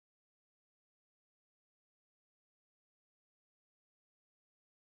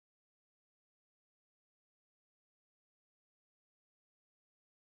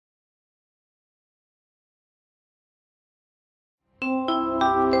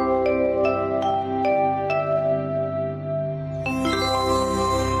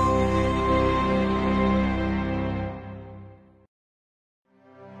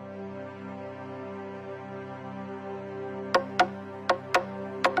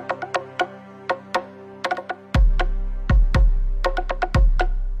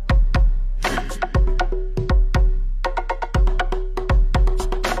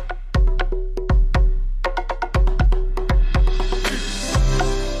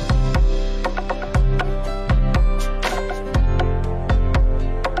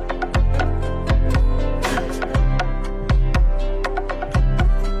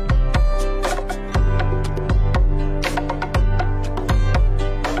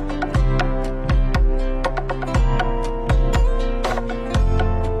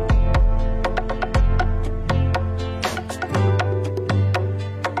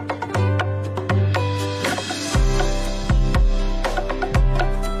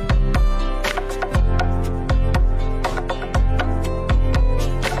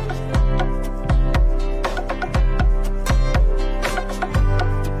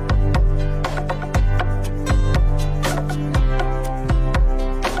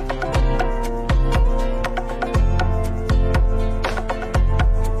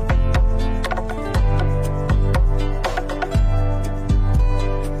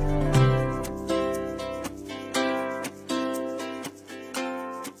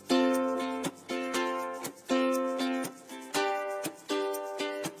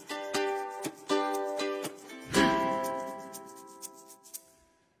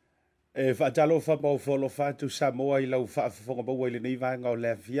Vaetolo fa mau Folasa tu Samoa I lau whaafonga maua I le nei vanga o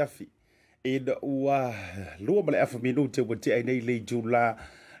lea fiafi. Na ua lua male afa minute wa te ai nei le jula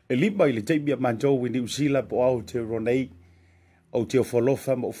lima I le teimia mantou I New Zealand po au te ronei o te o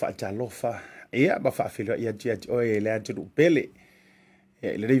Folasa ma o Vaetolofa. Ia ma whaafira ia tia te oe le atu pele.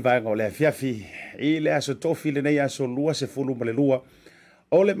 Le nei vanga o lea fiafi. I le aso tofi le nei aso lua se fulu ma le lua.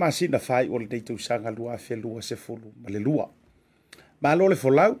 O le masina fai o le nei tausanga lua fe lua se fulu ma le lua. Ma lo le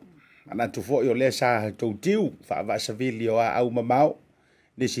folau. Ana tu fo yo le sa to tiu fa va sa vilio a au mamau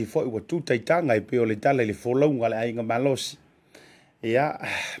ni si fo wa tu taitanga I pe o le tala le fo longa le ainga malos ia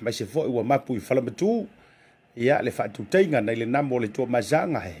ma si fo wa mapu I fala matu ia le fa tu tainga na le namo le to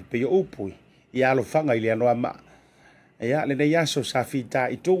mazanga pe yo upu ia lo fanga ile no ama ia le nei aso sa fita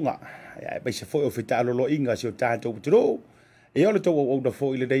itunga ia ba si fo o fita lo inga si o tanto tro ia le to o da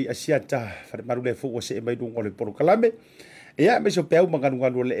fo ile dei asiata fa maru le fo o se mai dungo le porkalame ia me so peu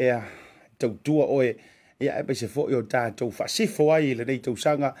manganuanganu le ea tautua oe ia e se fo o tātou whasifo ai le nei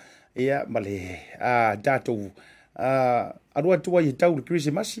tausanga ia ma le tātou arua tua I tau le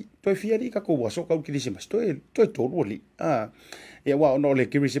Kirisimasi toi fiari ka koua so kau Kirisimasi toi tonu li ia wa ono le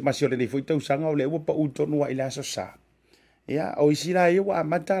Kirisimasi o le nei foi tausanga o le ua pa utonua I le aso sa ia o isira ia wa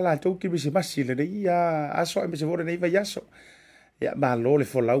amata la tau Kirisimasi le nei aso e me se fo le nei vai aso ia malo le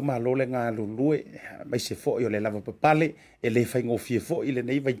folau malo le ngā lulue mai se fo I o le lava papale e le fai ngofie fo I le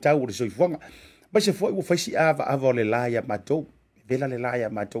nei vai tau le soifuanga mai se fo I ua faisi ava o le laia matou vela le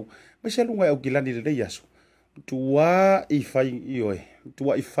laia matou mai se lunga au kilani le nei aso tua I fai I oe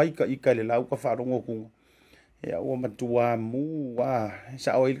tua I fai ka ika le lau ka wharongo kunga ia ua matua mua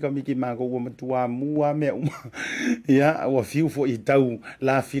sa o ilika miki mako ua matua mua mea ia ua fiu fo I tau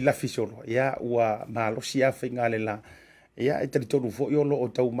la filafi solo ia ua malosi a fai ngā le la ia e tali tonu fo yo lo o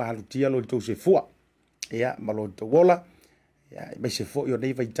tau mahalutia lo tau se fua ia malo tau wola ia me se fo yo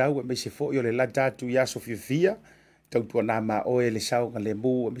nei vai tau me se fo yo le la tatu ia so fia tau tua na ma o le sau nga le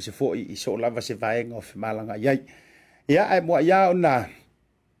mu me se fo I so lava se vaenga o malanga iai ia e mo ia ona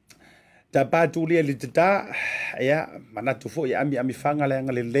ta patu le tata ia manatu fo ia ami fanga le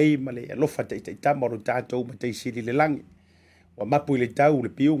nga le lei ma le lofa te ta mo tatu ma te sili le langi wa mapu le tau le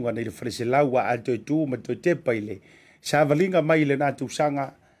piunga nei le frese lau wa alto tu ma to te paile sa valinga mai le natu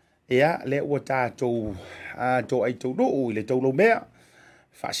sanga ia le ua tātou to ai tau no I le tau lo mea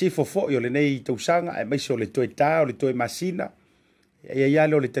fa sifo fo yo le nei tau sanga e mai so le toe tā o le toe masina ia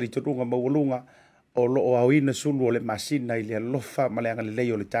le o le taritonunga maualunga o lo o awina sulu o le masina I le alofa ma le anga le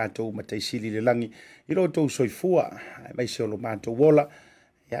lei o le tātou ma taisili le langi I lo tau soifua e mai so lo mātou wola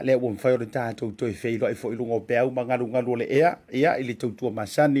ia le ua mwhai o le tātou toe fei lo e fo I lunga o peau mangaru o le ia I le tau tua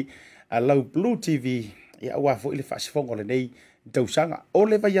masani a lau BluwaveTV ia ua fo I le whaasifonga le nei tausanga o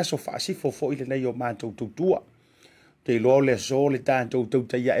le vai aso whaasifo fo I le nei o mātou tautua te loa le aso le tātou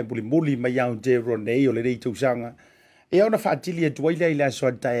Tautai A'e muli mai au te ronei o le nei tausanga ia ona whaatili e tuaile I le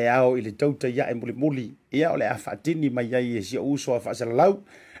aso tae ao I le Tautai A'e muli ia o le a whaatini mai ai e si o uso a whaasalalau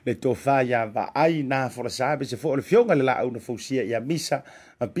le tō whaia wa ai nā Folasa be se fo o le fionga le la au na fausia ia misa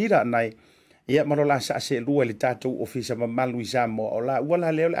a pira nai ia maro la sa se lua le tātou ofisa mamalu I Samoa o la ua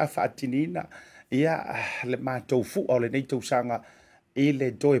la leo le a whaatinina ia le mātou fu o le nei tausanga I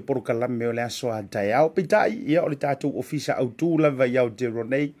le toe porokalame o le aso a tae au pitai ia o le tātou ofisa au tūla vai au te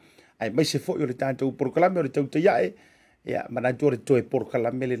ronei ai mai se fo I o le tātou porokalame o le Tautai A'e ia manatu o le toe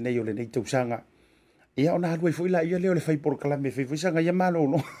porokalame le nei o le nei tausanga ia ona halua I fo ila ia leo le fai porokalame fai sanga ia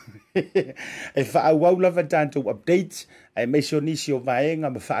malolo e wha au lava tātou updates ai mai se o nisi o vaenga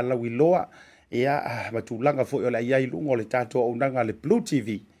ma wha alau I loa ia matulanga fo I o le iai lunga o le tātou au nanga le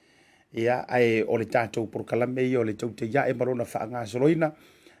BluwaveTV ia ai o le tātou porokalame I o le Tautai A'e marona whaanga soloina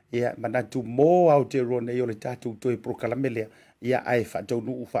ia manatu mō au te rone I o le tātou toe porokalame lea ia ai whaatau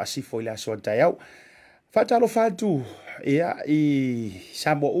nuu whaasifo I le aso tai au whaatalo whaatu ia I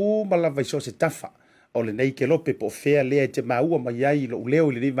Samoa malawa I so se tafa o le nei ke lope po fea lea te maua mai ai lo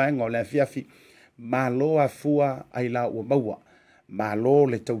leo I le nei vaenga o le afiafi malo a fua ai la ua maua malo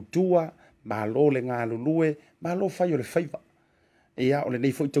le tautua malo le ngā lulue malo whai o le whaiva ia o le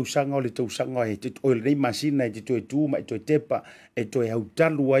nei foi tausanga o le tausanga o le nei masina e te toe tūma e toe tepa e toe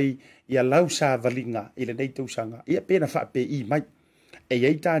hautalu ai ia lau sa valinga I le nei tausanga ia pena whaape I mai e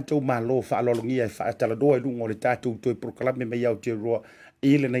iei tātou malo whaalolongia e whaataladoa I lunga o le tātou toe proklame mai au te roa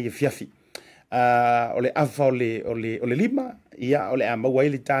I le nei e fiafi o le afa o le lima ia o le amaua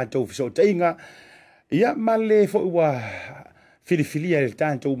I le tātou fiso tainga ia ma le foi ua filifilia le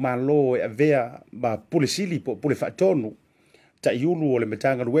tātou malo e avea ma pule sili po pule whaatonu ta iulu o le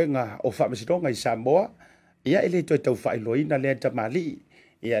metanga ruenga o whaamasidonga I Samoa ia ele toi tau whailoina le Taimalelagi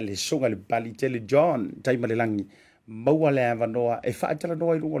ia le songa le bali tele John Taimalelagi maua le avanoa e whaatala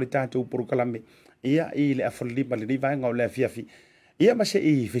noa i lungo le tātou porokalame ia i le afalima le nivaenga o le afiafi ia ma se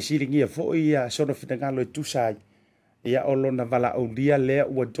i fesiringia fo ia sona finangalo e tusai ia o lona vala o lia lea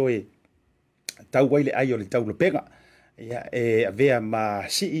ua toe tau waile ai o le tau lepenga ia e avea ma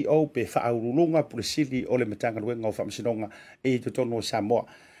CEO pe whaaurulunga puresili o le matanga luenga o whamasinonga e te tono o Samoa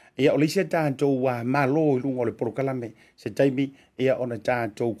ia o le isia tātou malo i lungo le porokalame se taimi ia ona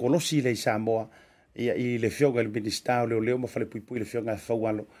tātou kolosi le Samoa ia i le fionga le minister leo leo ma fale pui le fionga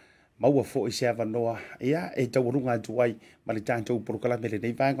Faualo maua fo i se avanoa ia e taurunga atu ai ma le tātou porokalame le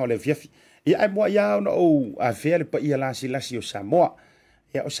nei vanga o le fiafi ia e mua ia ona o a fea le pa ia lasi o Samoa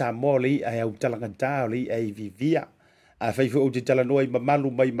ia o Samoa le i au talangata o le i ai vivia a faifo o te talanoa i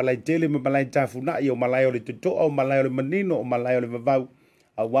mamalu mai malai tele ma malai tafuna i o malai o le tutoa o malai o le manino o malai o le vavau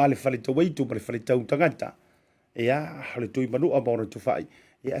a wale fale tawaitu ma le fale tau tangata ia le tui manu a maona tufai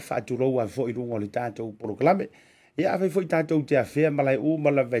ia e whaaturou a fo i rungo le tātou porokalame ia a faifo i tātou te awhea malai u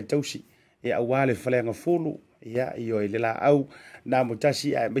mala Vaetausi ia a wale fale anga fulu ia i o e lela au na mo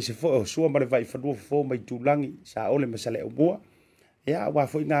tasi a me se fo o sua ma le vai whanua fo mai tūlangi sa ole masale o mua ia a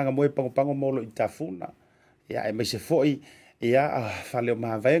wafo i nganga moe pango molo i tafuna ia e me se fo i ia a fale o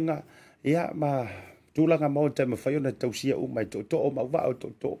mahavenga ia ma tūlanga Maota ma whaiona tausia u mai to o ma wao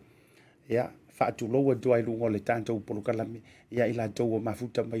to ia whaatulou atu ai lungo le tātou porokalame ia i la tau o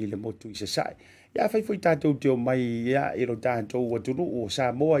mafuta mai le motu i se sai ia whaifo i tātou te o mai ia i ro tātou atunu o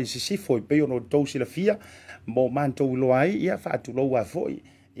Samoa i se sifo i peo no tau sila fia mo mantou loa ai ia whaatulou a foi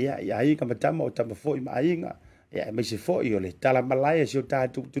ia i ainga matama o tama foi ma ainga ia e meise foi o le tala malaya si o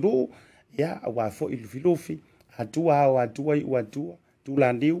tātou tunu ia a wā foi lufi atua o atua i uatua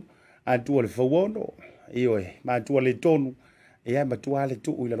tūlandiu atua le fauono ioe ma atua le tonu ia matua le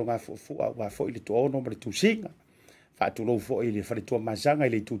tu ila longa fu wa fo ile to ono ma le tusinga fa tu lo fo ile fa le tu masanga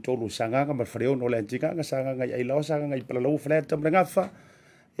ile tu tolu sanga ma fa ono le antinga sanga ai lo sanga i pala lo fa ta mrenga fa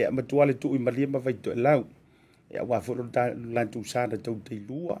ia matua le tu i malia ma vai to lau ia wa fo la tu sana to te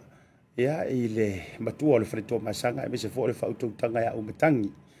lua ia ile matua le fa le tu masanga me se fo le fa tu tanga ya o matangi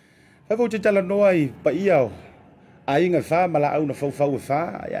fa fo te tala noi pa ia ainga fa mala au na fa fa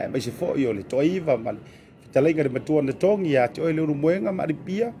ia me se fo io le to iva mal talenga de matua na tongi ya te oile uru moenga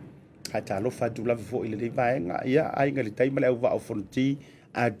maripia hata alofa tu lava fo ile vaenga ia ainga le taimale au va fonti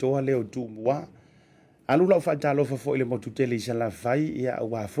a toa leo tu mua alu la fa ta alofa fo ile motu tele isa la fai ia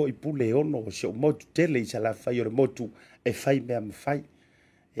wa fo i pule ono so motu tele isa la fai o motu e fai me am fai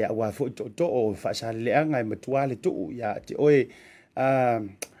ia wa fo to o fa sa leanga e matua le tu ia te oe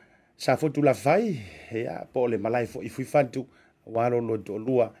sa fo tu la fai ia po le malai fo i fui fantu wa lo to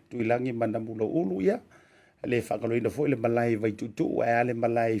lua tu ilangi mandamulo ulu ia le whakaloina fo le malai vai tutu e ale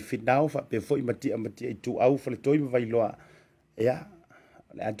malai finau fa pe fo i matia i tu au fa le toi vai loa ia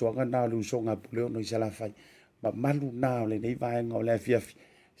le atuanga na lu songa puleo no isala fai ma malu na le nei vai ngo le fiafi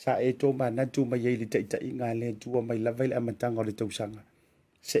sa e to ma na tu mai le taita inga le tu mai la vai le amatanga le tausanga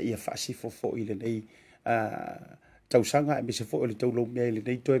se ia fasi fo i le nei tausanga e me se fo le taulo me le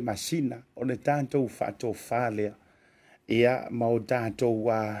nei toi masina o le tanto fa to fa le ia Maota to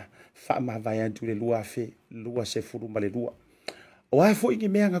wa fa ma vai antu le lua se furu ma le lua o ai fo ingi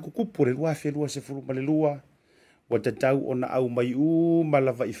mea nga kukupu le lua se furu ma le lua wa tatau ona au mai u ma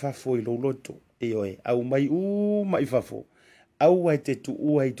lava i fafo i lo loto e oe au mai u ma i fafo au ai te tu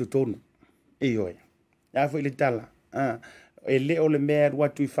ua i totonu e oe ai fo i le tala e le o le mea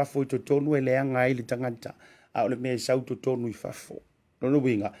watu i fafo i totonu e le anga i le tangata a o le mea i sau totonu i fafo no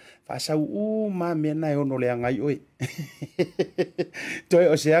winga fa sau ma me na ono le anga oi toi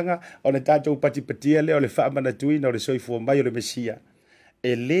o seanga o le tatou patipatia le o le fa mana tui no le soifo mai o le mesia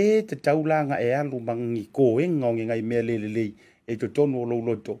e le te taulanga e alu mangi ko e ngongi ngai me le e to tonu o lo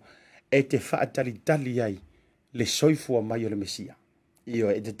loto e te fa tali ai le soifo mai o le mesia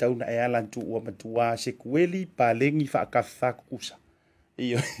io e te tauna e ala tu o matua se kueli palengi fa ka kusa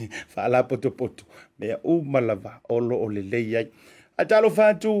io fa la poto me o malava o lo o le ai atalo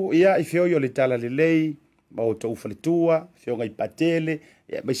fatu ia i fio yo le tala le lei ma o tau fale tua fio ngai patele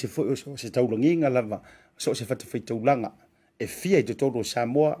ia mai se fo se taulanginga lava so se fatu fai taulanga e fia i te todo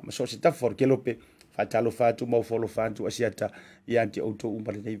Samoa ma so se tafor ke lope fatalo fatu ma folo fatu asiata ia anti auto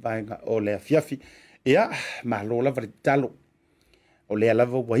umare nei vaenga o le fiafi ia ma lo lava le talo o le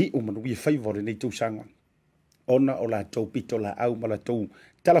lava wai o manu i fai vore nei tusanga ona o la tau pito la au ma la tau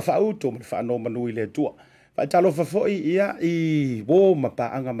tala fa auto ma fa no manu i le tua fa talo fa foi ia i wo ma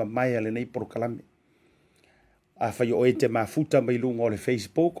pa anga ma mai le nei proklame a fa yo ete mafuta mai lungo le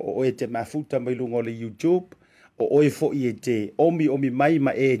Facebook o ete mafuta mai lungo le YouTube o oe foi ete omi mai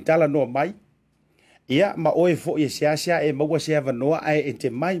ma e tala no mai ia ma oe foi se asia e maua se ava noa ai ete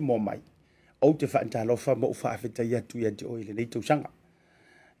mai mo mai o te whaantalofa mo whaafetai atu ia te oile nei tausanga.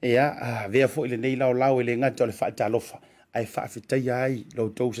 Ia, vea fo ile nei lau ile ngata o le whaantalofa. Ai whaafetai ai, lau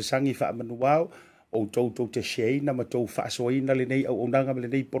tau sa sangi whaamanuao, o tau te sheina ma tau whaasoina le nei au onanga le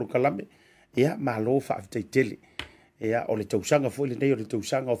nei porokalame. Ia, malo whaafetai tele. Ia, o le tausanga fo ile nei o le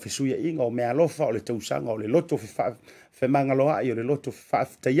tausanga o fesuia inga o mea lofa o le tausanga o le loto fe mangaloa i o le loto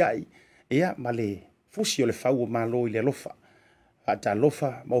whaafetai ai. Ia, ma le fusi o le whau o malo i le lofa. Ata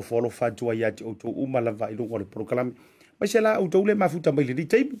lofa mo folo fa tua ia te auto uma lava i lungo le porokalame. Mai se la auto le mafuta mai le ni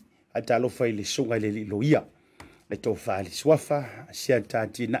teimi. Ata lofa i le sunga i le loia. Le tō whaali swafa, Asiata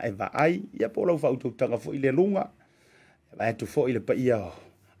tina e va ai, ia po lau whauto tanga fo i le lunga. Vai atu fo i le pa ia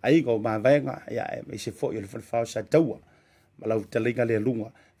aiga o mawenga, ia e mai se fo i le whanwhao sa taua. Ma lau talinga le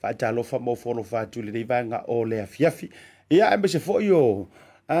lunga. Ata lofa mo folo fa atu le vanga o le afiafi. Ia e mai se fo i o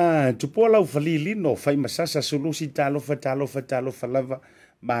tupo lau whalilino, whai masasa sulusi talofa lava,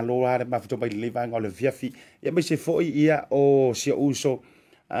 ma loare mafuto mai le vanga o le afiafi. Ia mai se fo i ia o sia uso,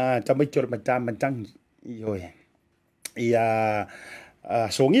 tamaito le matamantangi. Ioe. Ia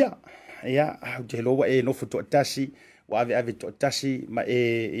songia. Ia, te loa e no foto tasi, wa ave to tasi, ma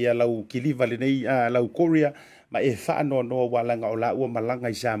ia lau kiliva le nei, lau Korea, ma e whaano no walanga o la ua malanga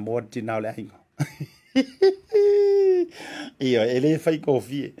i Samoa tina o le ainga. Iyo, ele fai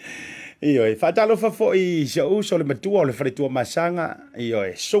kofi. Iyo, fatalo fa fo i se uso le matua o le fretua masanga. Iyo,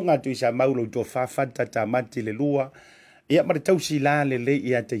 sunga tu isa maulo to fa fata tamati le lua. Ia mare tausi la le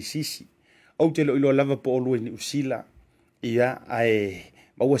ia te sisi. O te lo ilo lava po olu ni usila. Ia ai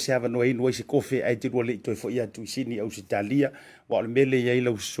maua se ava no inu se kofi ai te le to fo ia tu sini au Italia. Wa le mele ia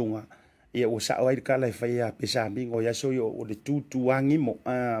ilo sunga. Ia o sa ai kala e fai a pesa mingo ia so yo o le tutu angi mo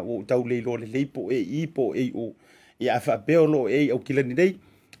o tau le lo le leipo e ipo e o ia fa beolo e o kilani nei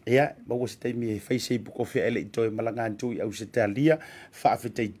ia ma o se taimi e fai se buko fe ele to malanga tu au se talia fa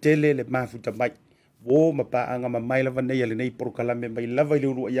fete tele le mafuta mai wo ma pa anga ma mai lava nei le nei porkalame mai lava le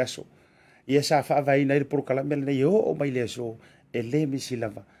ulu ia so ia sa fa vai nei porkalame nei o mai le so ele mi si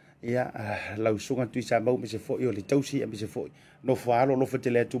lava ia lau sunga tu sa mau me se fo o le tausi e me se fo no Faualo lo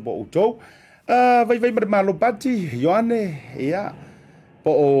fetele tu bo uto vai malo pati Yoane ia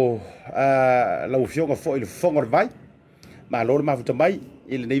po o lau fionga fo il fongor vai ma lo ma futa mai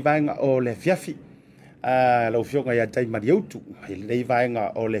il nei vanga o le fiafi lau fionga ia Taimalelagi il nei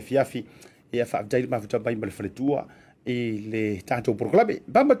vanga o le fiafi ia fa dai ma futa mai mal fretua e le tanto proclame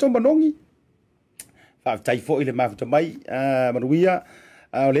bamba tomba nongi fa dai fo il ma futa mai manuia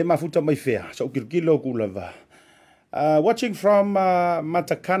le ma futa mai fea so kilo kulava. Watching from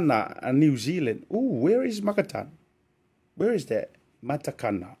Matakana, New Zealand. Ooh, where is Makatan? Where is that?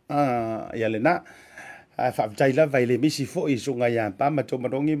 Matakana. Yalena. Fa'aftaila vai le misi fo i sunga ya pa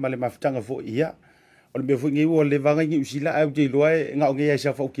matomarongi male mafutanga fo ia. O le mefu ngi o le vanga ngi usila au te loe nga o ngi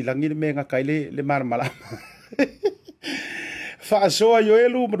sa fo kilangi me nga kaile le marmala. Fa soa yo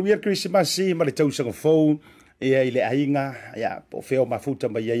elu mo Christmas si male tausanga phone. Ia ile ainga ya po feo mafuta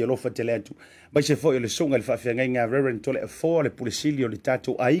mai ia lo fatele atu mai se fo ile songa le fafenga nga reverend tole fo le polisilio le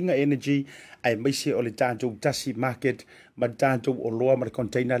tato ainga energy ai mai se o le tato Tasi Market ma tato o loa ma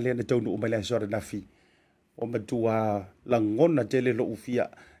container le na tonu mai le sora na fi o ma tua langona tele lo ufia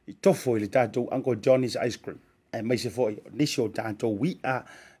i tofo ile tato Uncle Johnny's ice cream ai mai se fo ni sho tato we are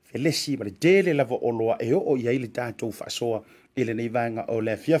felesi ma le tele lava o loa e o ia ile tato fa soa ile nei vanga o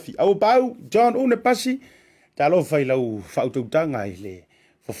le fiafi au bau John une pasi talo fai lau whautautanga i le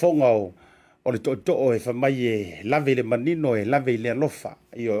fofonga o le to'o e whamai e lave le manino e lave le alofa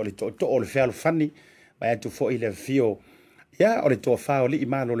i o le to'o o le whealo whani mai atu fo i le fio ia o le to'a whao li i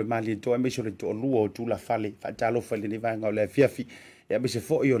malo le mali e to'a meso le to'a lua o tula whale talo fai le nivanga o le fiafi ia mese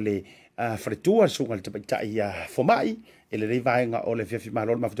fo i o le wharetua sunga le tapaitai ia fomai e le nivanga o le fiafi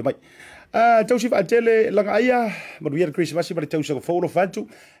malo le mafuta mai tausi whaatele langa aia maruia Christmas ma le tausi o faulo whantu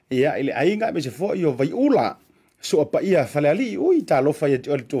ia ile ainga mese fo i o vai ula so apa ia Papali'i ui ta lofa ia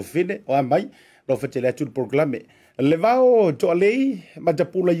o to fine o mai lo fatele atu programe le vao to lei ma ta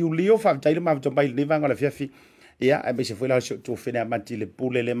pula Julio fa tai le ma to mai le vanga la fiafi ia e mese fo la to fine mati le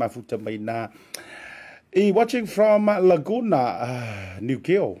pule le mafuta mai na watching from Laguna New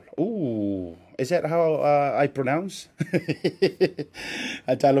Kill. Ooh, is that how I pronounce?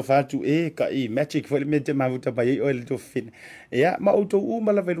 Atalo fatu ka I magic for me te mavuta bai o le to fin. Ya ma auto u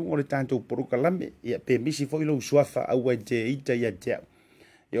mala velu o le tanto porokalame ya pe misi fo ilo swafa au te ita ya te.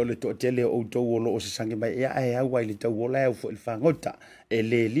 Yo le to tele auto o lo o se sange mai ya ai au le to o la fo il fangota e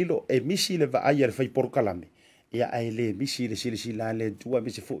le lilo e misi le va ai le fai porokalame. Ya ai le misi le sili la le tua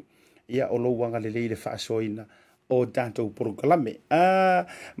misi fo. Ia o lo wanga le le whaasoina o tanto porokalame.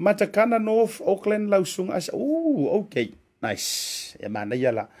 Matakana North Auckland lausunga as okay, nice. E mana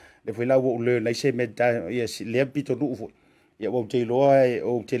ia la le foi la wo le na se meta ia le pito nu fo ia wo te loa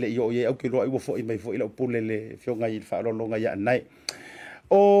o te le yo ia o ke loa i wo fo i mai fo i la pule le fionga i fa lo longa ia nai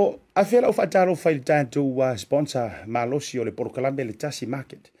o a fela o fa taro fa il tanto sponsor malosi o le porkalame le Tasi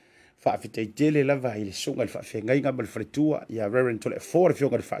Market fa fitei tele lava i le sunga le fa fenga inga bal fretua ia Reverend tole for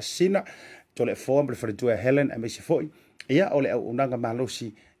fionga le fa sina tole for bal fretua Helen a me se foi ia o le unanga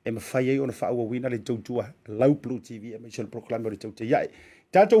malosi e mawhai ei ona wha wina le tautua lau BluwaveTV e me se le proklame o le tautua iai.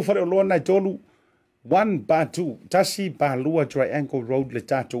 Tātou whare o loa nai tolu 1/2 Tasi Balua Triangle Road le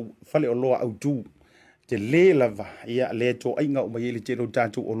tātou whale o loa au tū te le lava ia le to ainga o mai ele te no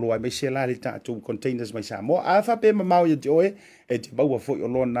tātou o loa me se la le tātou containers mai Samoa. A wha pe mamau ia te oe e te maua foi o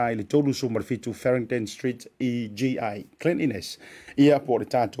loa nai le tolu sumarfitu Farrington Street EGI Cleanliness. Ia po le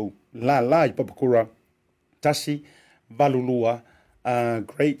tātou la i papakura Tasi Balulua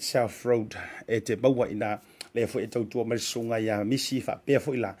Great South Road e te maua ina le fo e tautua marisunga ia misi fa pea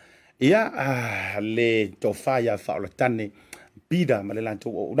fo ila ia le tofa ia fa o tane bida ma le lanto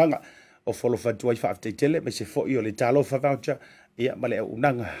o unanga o folo fa tuai fa te tele me se fo i o le talo fa voucher ia ma le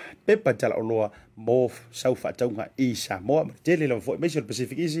unanga pepa tala o loa mo sau fa taunga i Samoa ma tele le fo me se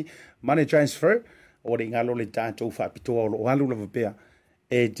PacificEzy money transfer o le ngalo le tato fa pitoa o lo halu la pea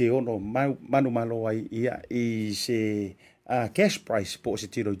e te ono manu malo ai ia i se cash price po se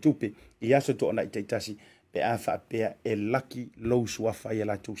tiro tupe i aso to na itasi pe a fa pe e lucky low suafa ia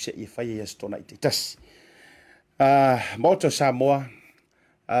la tu se i fa ia sto na itasi Maota Samoa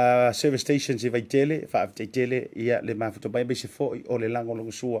service stations i Vaetelo fa Vaetelo ia le mafuto bai be se fo o le lango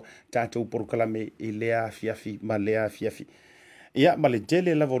lo sua tatou por kalame i lea fiafi ma lea fiafi ia ma le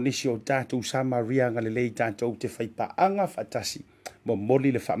tele la vonisi o tatou Samaria ngale le tatou te fai pa anga fatasi mo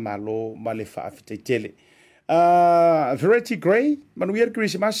moli le fa malo ma le fa Vaetelo Realty Grey manuia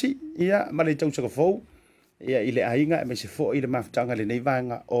Christmasi ia ma le tau sakafou ia ile ainga me se fo ile mafutanga le nei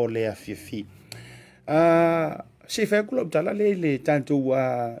vanga o le afiafi se fa kula tala le tanto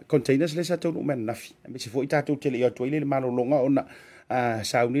containers le sa tau no men nafi me se fo i tatou tele ia to ile le malo longa ona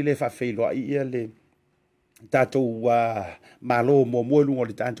sauni le fa feilo ia le tatou malo mo lu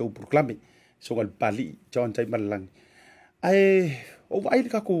le tatou proclame so gal pali John Taimalelagi ai o vai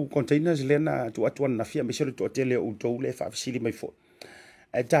ka ku containers le na tu atu na fia me se to tele o to le fa sili mai fo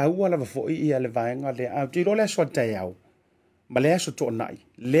e ta ua la fo i le vaenga le a ti le so ta yau ma le so to nai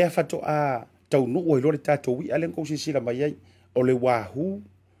le fa to a tau no o le tatou i ale ko sila mai ai o le wahu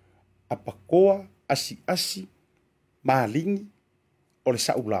apakoa asi malingi o le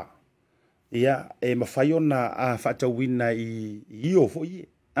saula ia e mafai ona a fa tau wina i o fo i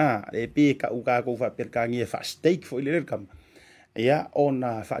e pe ka u ka ko fa per ka ngi fa steak fo le kam ia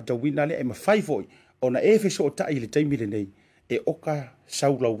ona fa tawina le e mafai foi ona e fe so ta ile taimile nei e oka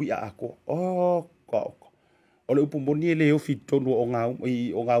saula wi a ko o ko o le upumoni le o fitonu o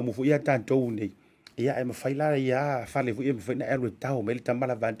nga mu fu ia tantou nei ia e mafai la ia fa le fu e mafai na e tau me le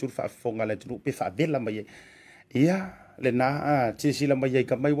tamala vantur fa fonga le tu pe fa bela mai ia le na ti sila mai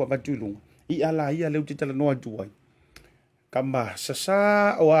ka mai wa vatulu ia la ia le utitala no atuai kama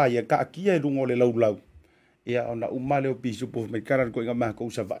sasa o ia ka kia lungo le lau ia ona umale o pisu po me karar ko ngama ko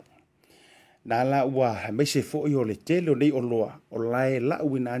sava na la wa me se fo yo le tele nei o loa o lai la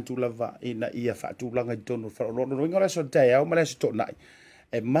wina antu lava ina ia fa tu langa tono fa lo no ngora so te au mala so nai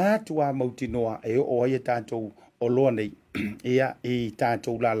e matua mautinoa e o ia tanto o loa nei ia e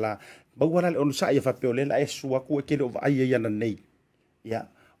tanto la bawara le on sa ia fa peole la e sua ku e ke lo ai ia na nei ia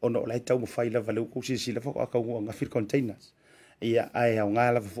ono lai tau mo fai lava le ku si la fa ka nga fil containers ia ai au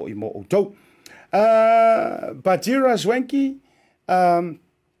ngala fo i mo o tou Patira Swanky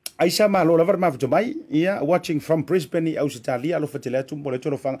Aisa malo la varma mai ia watching from Brisbane au Italia lo fatela tu mo le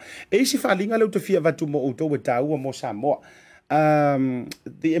tolo fanga e si falinga le to fia vatu mo o to tau mo Samoa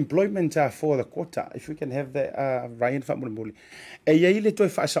the employment for the quota if we can have the Ryan fa mo e ia ile to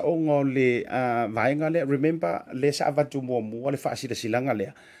fa sa ongo le vainga le remember le sa vatu mo le fa si silanga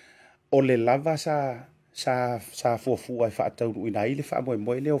le o le lava sa fuafu ai fa tau ina ile fa mo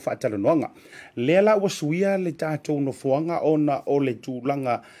le o fa talo nonga le la o suia le tatou no fuanga ona o le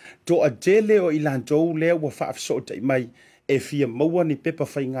tulanga to a tele o ilantou le o fa so tai mai e fia maua ni pepa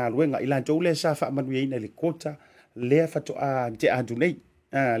fainga luenga ilantou le sa fa manu ina le kota le fa to a te adu nei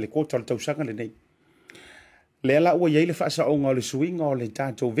le kota le tausanga le nei le la o ye le fa sa onga le swing o le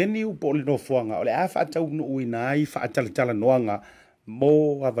tatou venue po le no fuanga o le a fa tau no ina ai fa tala noanga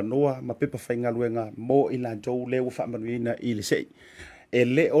mo avanoa ma pepa fainga luenga mo ila jou le fa manuina ile sei e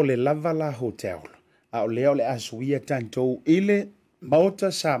le o le lavala hotel a o le asuia tanto ile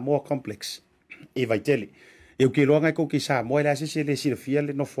Maota Samoa complex e Vaetelo e o ke loanga ko ki Samoa le se le silfia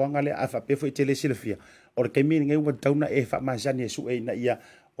le no fuanga le afa pe foi tele silfia o ke mini ngai wa tauna e fa mazani su e na ia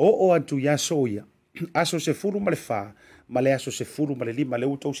o atu ia soia aso se fulu ma le fa ma le aso se fulu ma le lima le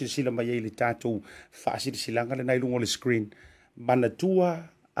utou sila mai le tatou faasilisilanga le nai lungo le screen mana tua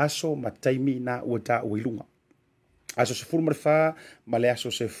aso ma taimi na ua ta'u i lunga aso se fulu ma le fa ma le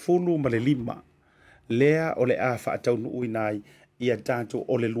aso se fulu ma le lima lea o le a faataunuu inai ia tatou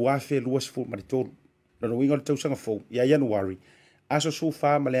o le luafe lua se fulu ma le tolu lona uiga o le tausaga fou ia January aso su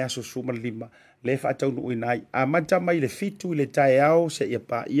fa ma le aso su ma le lima le faataunuu inai amata mai le fitu i le taeao se ia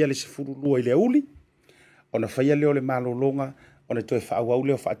paia le sefulu lua i le uli ona faia leo le malolonga ona toe faauau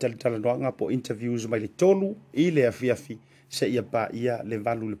leo faatalitalanoaga po interviews mai le tolu i le afiafi se ia paia le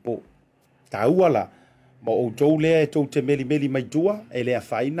valu le po taua la ma outou lea e tou te melimeli mai tua e le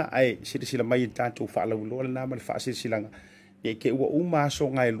afaina ae silasila mai i tatou faalauloa lenā ma le faasilasilaga e ke ua uma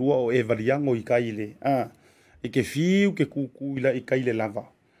asoga e lua o e valiago i kai le i ke fiu ke kuku i kai le lava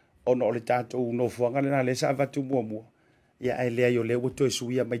ona o le tatou nofoaga lenā le saavatu muamua ia ae lea i o le ua toe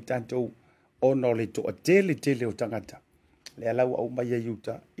suia mai tatou ona o le toʻatele o tagata le alau au mai ai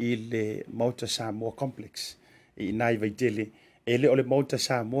uta i le Maota Samoa complex i inai vaitele e le o le Maota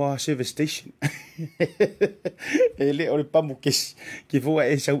Samoa service station e le o le pamukesi ke fua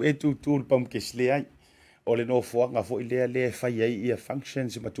e sau e tutu le pamukesi le ai o le nofoaga foʻi lea le fai ai ia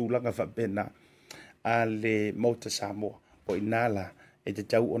functions ma tulaga faapena a le Maota Samoa po ina la e te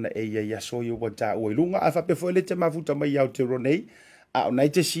tau ona e ia so i ua taʻua i luga a faapea foʻi le te mafuta mai Aotearoa a o nai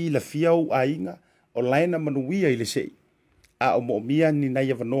te si la fia o aiga o laina manuia i le seʻi a o moʻomia ni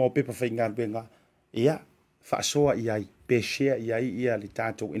nai avanoa o pepa faigaluega ia faasoa i ai pe share i ai ia le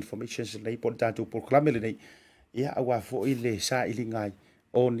tatou information lenei po le tatou proklame lenei ia auā foʻi le saʻiliga ai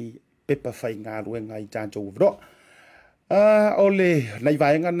o ni pepa faigaluega i tatou avanoa o le nai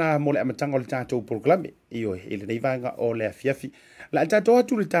vaega na mo le amataga o le tatou proklame ioe i lenei vaega o le afiafi la tatou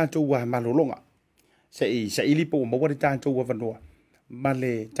atu le tatou malologa saʻili po ua maua le tatou avanoa ma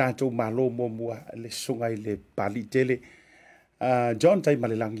le tatou malo muamua le suga i le pali tele John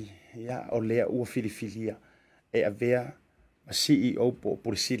Taimalelagi ia o lea ua filifilia e avea ma CEO po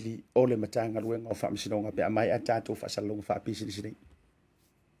polisili o le matagaluega o faamasinoga pe amai a tatou faasalaloga faapisilisili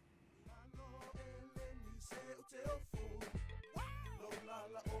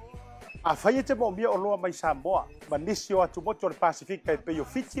afaia te moʻomia o loa mai Samoa ma nisi o atu moto o le Pasifika e pei o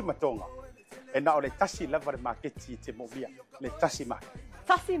fiti matoga e na o le tasi lava le maketi te moʻomia le Tasi Market.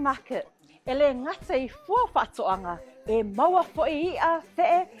 Tasi Market e le ngata i fua whaatoanga e maua fo'i ia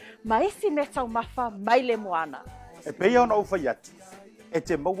te ma isi me taumafa mai le moana. E peia ona uwhai atu e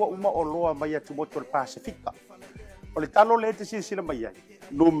te maua uma o loa mai atu moto le Pasifika. O le talo le te sila mai ai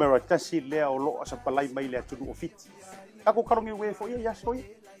numero tasi lea o loa sa palai mai le atu o fiti. Kako karongi ue fo'i ia soi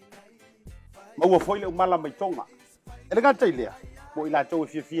maua fo'i le umala mai tonga e le ngata i lea mo i lātou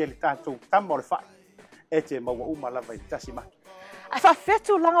e fia le tātou tama o le whae e te maua uma lava i Tasi Market. A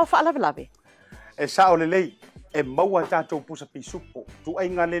whawhetu langa o whaalawelawe? E sa o le lei e maua tātou pusa pisupo tu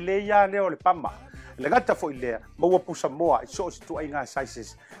ainga le lei ia leo le pama le ngata fo'i lea maua pusa moa i so tu ainga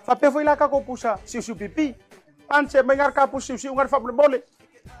sizes whapea fo'i la kako pusa siu pipi panse mai ngar ka pusa siu ngar whapule mole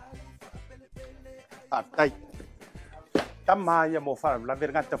tai tama ia mo whaalawelawe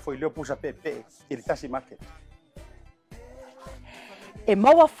le ngata fo'i leo pusa pepe i le Tasi Market. E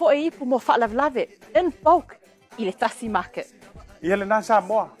maua fo'i ipu mo whaalawelawe in bulk i le Tasi Market. Ia le nā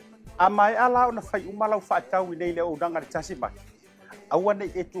Samoa, a mai ala o na whai umalau whaatau i nei le o nanga le Tasi Market. Aua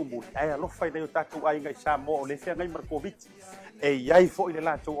nei e tu muli, ai alofa i nei o tātou ai ngai Samoa o le whea ngai Markoviti. E iai fo i le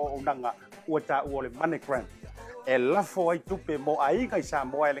lātou o nanga ua tā ua le MoneyGram. E lafo ai tupe mo ai ngai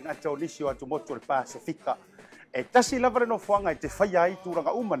Samoa e le ngata o nisi o atu motu o le Pasifika. E tasi lavare no whanga e te whai ai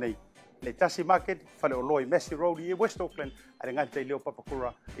tūranga uma nei. Le Tasi Market, whale o loi Messi Road i West Auckland, a le ngata i leo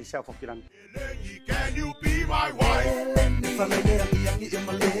Papakura i South Auckland. Can you be my wife?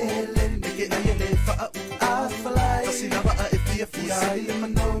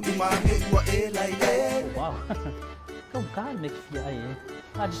 Wow, go guy make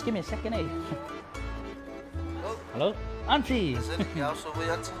fia just give me a second, eh? Hello, Auntie.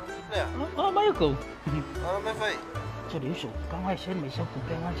 Oh, Vaoliko. Sorry, you should come. I said myself to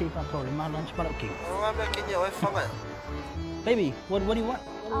bring Auntie for problem. My lunch, but okay. Baby, what do you want?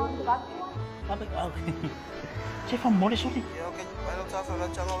 The barbecue one? Okay. Chef, I'm more sorry. Yeah, okay. I don't have a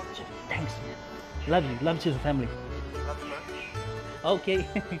lunch. Thanks. Love you to the family. Okay.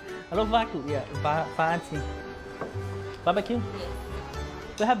 Hello, Vaku. Yeah, fancy. Barbecue?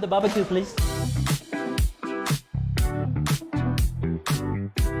 Yes. We have the barbecue, please.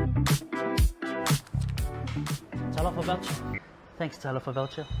 $1 for voucher. Thanks, $1 for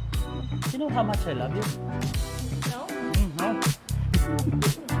voucher. You know how much I love you? No. No.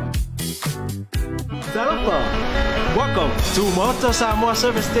 Talofa. Welcome to Maota, Samoa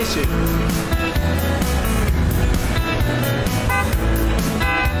service station.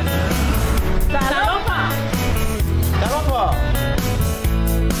 Talofa. Talofa.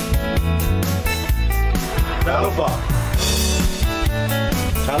 Talofa.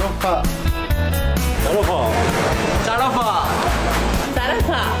 Talofa. Talofa. Talofa.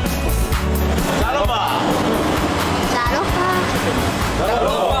 Talofa. Talofa.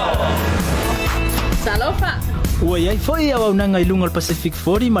 Talofa. Ua iai foi au au nanga i lunga al Pacific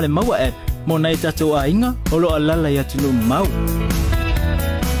 40 ma le maua app. Mo nai tatou ainga, o lo alala i atu lo mau.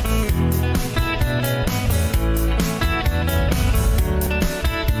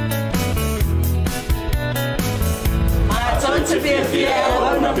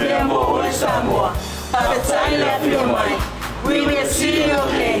 Papali'i Pio Vaoliko. We will see you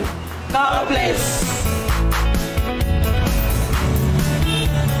again. God bless.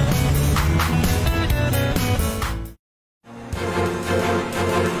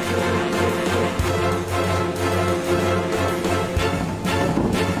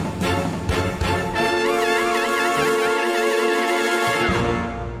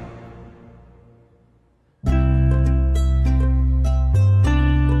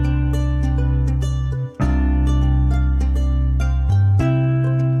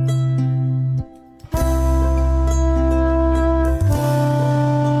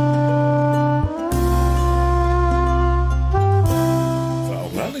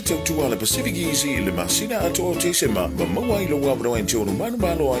 PacificEzy le masina ato o te sema ma maua i loa bro en tonu manu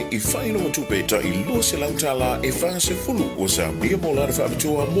malo ai I fai lo tupe ta I lo se lautala e fa se fulu o sa bia mola fa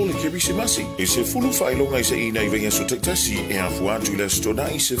atua mole ke bisi masi e se fulu fai lo ngai se ina I venga so tasi e a fuatu le stona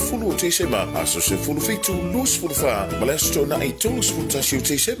I se fulu o te sema aso se fulu fitu lus fulu fa ma le stona I tolu fulu tasi o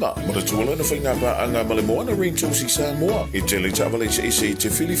te sema ma le tuola na fainga pa anga ma le moana rento si Samoa e te le tavale se te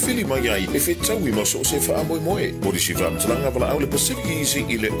fili mai ai e fe taui ma so se fa amoe moe mo di si fa mtalanga pala au le PacificEzy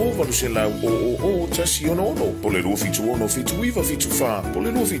I le ovalu se lau o tasi ono po le lua fitu ono fitu iwa fitu fa po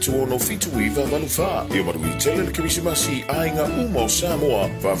le lua fitu ono fitu iwa valu fa Io maru I tele le kirisimasi ainga umo Samoa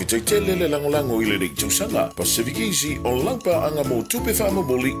fa vitei tele le langolango I le reitu sanga PacificEzy o laupa anga mo tupe fa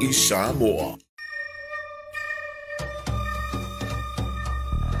maboli I Samoa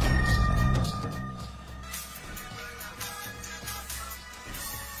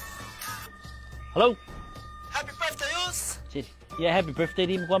Hello? Happy birthday, Us! Yeah, happy birthday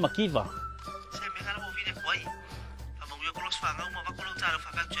di mo makiva. Semu kana mo vile kwa hii. Kama uyo kulos fanga uma vakulo taro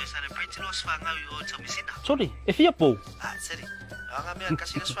fanga choy celebrate los fanga o chamisina. Sorry, e fia po. Ah, seri. Anga me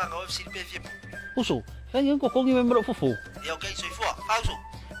kasi los fanga o si pe fia. Uso, kan yung kokong yung member fufu. Yeah, okay, so ifo. Faualo.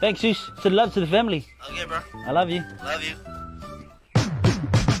 Thanks, sis. Send love to the family. Okay, bro. I love you. Love you.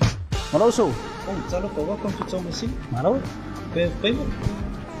 Maloso. Oh, talo po. Welcome to Taimalelagi. Malo. Payment.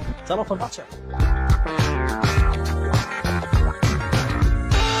 Talo po. Gotcha.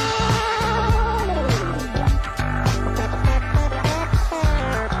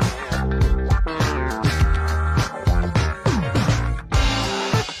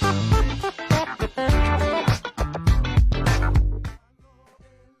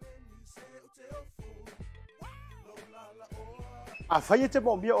 A fai te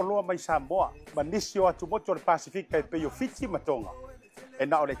mo mia o loa mai Samoa, ma nisi o atu moto le Pacific kai pe yo fiti matonga. E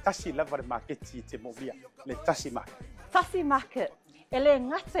na o le Tasi lava le marketi te mo mia, le Tasi Market. Tasi Market, e le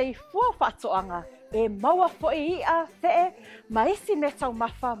ngata I fua whatoanga, e maua fo'i ia te ma isi me tau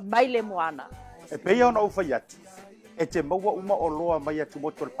mafa mai le moana. E peia ona ufai atu, e te maua uma o loa mai atu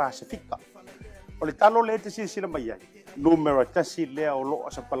moto le Pacifica. O le talo le te sila mai ai, numero Tasi lea o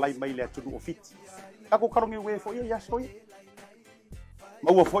loa sa palai mai le atu o fiti. Kako karongi ue fo'i ia soi.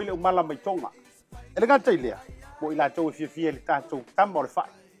 Maua foi le umala mai tonga. E le ngata ilea, mo ila tau e fia le tātou tama o le whai.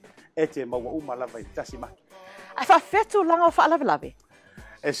 E te maua umala mai Tasi Market. A wha fetu langa o whaalawe.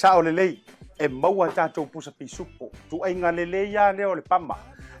 E sa o le lei, e maua tātou pusa pisupo. Tu ai ngā le lei ia leo le pama.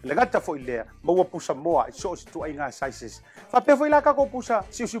 Le ngata foi lea, maua pusa moa, I so si tu ai ngā sizes. Wha pia foi la kako pusa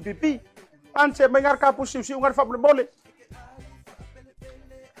siu pipi. Anse mai ngar ka pusa siu ngar whamule mole.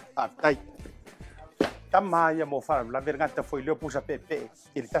 A tai. Tama ia mo whara, la vergata foi leo pusa pepe,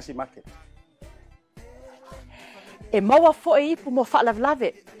 I le Tasi Market. E maua fo'i ipu mo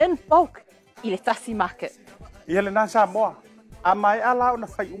whaalawe, in bulk, I le Tasi Market. Ia le nā Samoa, a mai ala o na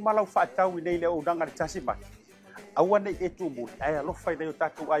whai umalau whaatau I nei le o ranga le Tasi Market. Aua nei e tu muli, ai alo whai nei o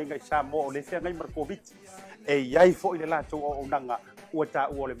tātou ai ngai Samoa o le whea ngai markoviti. E iai fo'i le lātou o ranga ua tā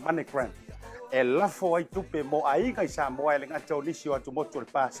ua le monogram. E lafo ai tupe mo ai ngai Samoa e le ngata o nisi o atu moto le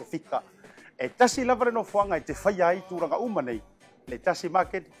Pacifica. E tasi lava le no fuanga I te whai ai tūranga uma nei. Le Tasi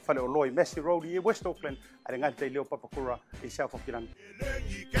Market, whale o loi Massey Road I West Auckland, a le ngata I leo Papakura I South Auckland.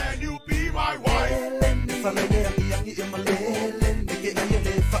 Can you be my wife.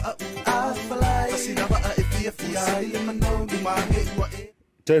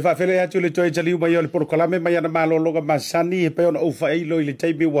 Toi fa fele atu le toi tali mai o le proklame mai ana malologa masani e pe ona ufa ilo i le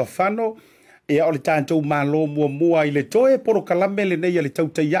taimi ua fano e o le tātou malo mua i le toe proklame le nei le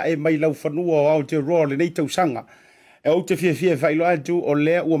Tautai A'e mai lau fanua o Aotearoa le nei tausanga e o te fia fa ilo atu o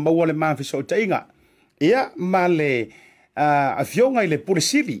lea ua maua le mawhiso o tainga ia ma le a fionga i le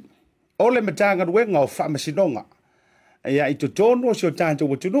puresili o le matanga ruenga o whaamasinonga ia i totono si o tātou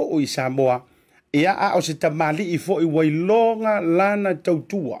watunu o i Samoa ia a o se tamali i fo i wailonga lana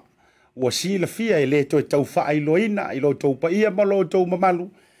tautua ua sila fia e le to tau fa iloina i lo Taupea ma lo tau mamalu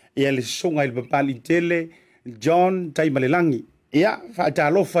ia le songa i Papali'i tele John Taimalelagi ia fa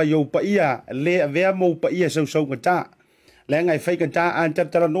talofa yo pa ia le avea mo pa ia sau ngata le ngai fai kanta an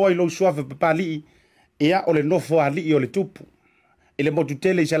tatala no i lo suafa Papali'i ia o le nofo ali o le tupu ile mo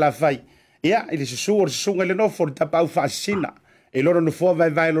tutele sa la fai ia ile se sunga le nofo ta pau fa sina e loro no fo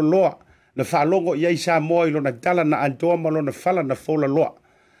vai lo loa na whalongo ia i Samoa i lona tala na antoa ma lona whala na fola loa.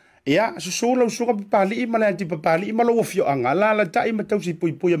 Ia, susula usunga Papali'i ma le anti Papali'i ma lo wafio anga, la tai ma tausi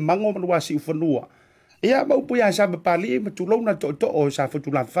pui mango ma wasi ufanua. Ia, ma upui a sa Papali'i ma tulau na to o sa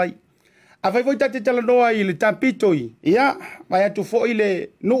fotu la fai. A fai voi tate tala noa i le tapito i. Ia, mai atu fo i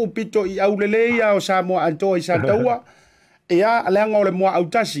le nuu pito i au lele ia o Samoa antoa i sa taua. Ia, leanga o le mua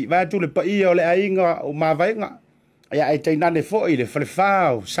autasi, vai atu le pa ia o le ainga o mavaenga. Ia e tainane fo i le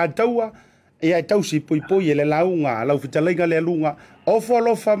whalewhao sa taua ia e tausi pui e le launga lau fitalinga le alunga o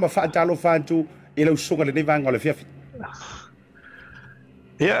folofa ma whaatalofa atu i lau sunga le nevanga o le fiafi.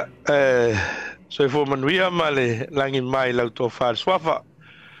 Ia, so i fo manuia ma le langi mai lau tō wha swafa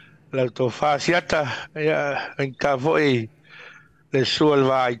lau tō wha siata ia en ka fo i le sua le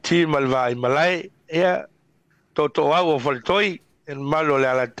vai ti ma le vai malai ia tō au o whaletoi en malo le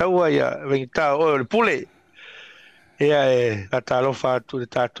ala taua ia vengita o le pule ia e atalofa atu le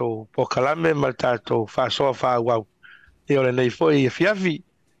tātou pokalame ma le tātou whasoa whāwau. Ia o le nei foi e fiafi,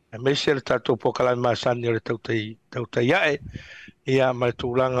 e mese le tātou pokalame masani o le Tautai A'e, ia ma le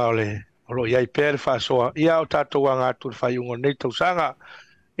tūlanga o le olo iai pēr whasoa, ia o tātou wanga atu le whaiungo nei tausanga,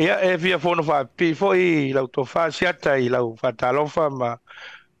 ia e fia fono whapi foi lau tō whasiata i lau whatalofa ma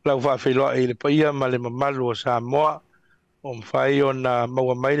lau whawhiloa i le paia ma le mamalu o Samoa, o mwhai o na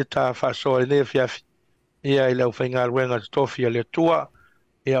maua mai le tā whasoa e nei fiafi. Ia i lau whainga ruenga tofi a le tua,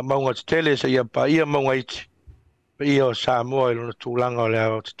 ia maunga te tele sa ia pa ia maunga iti. Ia o Samoa i lona tūlanga o le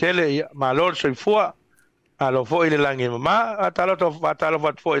au te tele, ia ma lor so i fua, a lo fo i le langi mama, a talo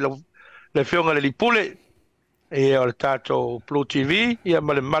fat fo i le fionga le lipule, ia o le tātou BluwaveTV, ia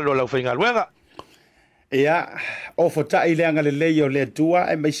ma le malo lau whainga ruenga. Ia, o fota i leanga le lei o le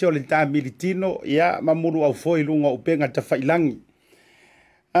tua, e maise o le tā militino, ia mamuru au fo i lunga upenga ta whailangi.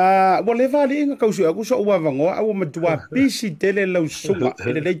 Wa le vali inga kausu aku so ua vangoa au matua pisi tele lau sunga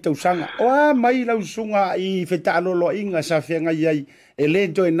ele nei tausanga o mai lau sunga i feta alolo inga sa fenga iai e le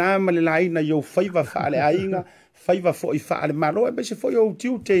to e nama le laina yo faiva faale ainga faiva fo i faale malo e bese fo yo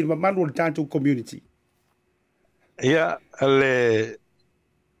tiu te ma malu le tantu community ia le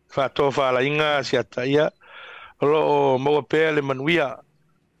fato faala inga siata ia lo mo pe le manuia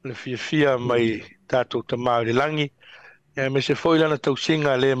le fia mai tatu tamau le langi e me se foi lana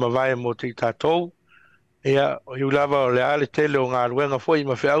tausinga le ma vai mo te tātou. Ia, o hiu lava o le ale tele o ngā ruenga foi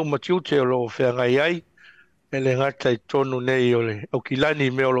ma whea au matiute o lo whea ngai ai. E le ngata i tonu nei o le au kilani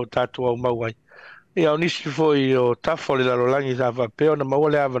me o lo tātou au mauai. Ia, o nisi foi o tafo le lalolangi tā whapeo na maua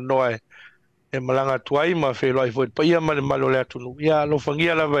le awa noa e malanga tuai ma whea loai foi. Pa ia ma le malo le atunu. Ia, lo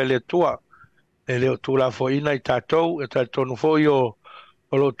whangia lava e le tua. E le o tūla foi ina i tātou. E tā tonu foi o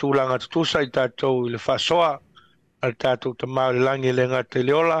lo tūlanga tutusa i tātou i le whasoa. Al tātou ta mau le langi le ngata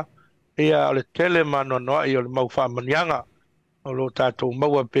leola, ia o le tele mano noa i o le mau whamanianga, o lo tātou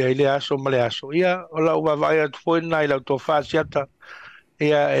maua pia i le aso ma le aso. Ia o lau wawai atu fwoi nai lau tō whasiata,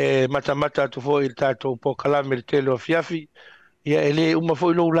 ia e mata atu fwoi i tātou po kalame le tele o fiafi, ia e le uma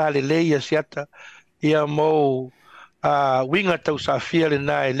fwoi lo la le ia siata, ia mou winga tau sa fia le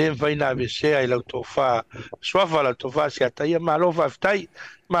nai le mwaina avesea i lau tō wha swafa lau tō whasiata, ia ma lo whaftai,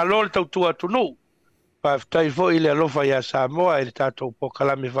 ma lo le tau tua tunu, tai fo ile alofa ia Samoa i tātou po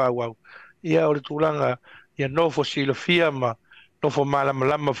kalame whāwau. Ia o le tūlanga ia nofo silofia ma nofo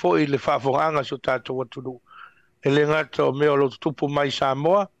malama fo i le whāwhonganga so tātou atunu. E le ngata o meo lo tupu mai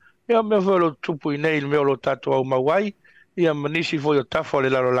Samoa, ia meo fo lo tupu i nei meo lo tātou au mawai, ia manisi fo i o tafo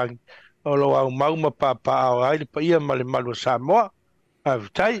le lalolangi. O lo au mauma pāpā au ai pa ia ma le malu Samoa,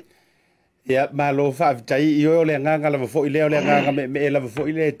 tai. Ia malo whaavitai i o le nganga lava fo i leo le nganga me lava fo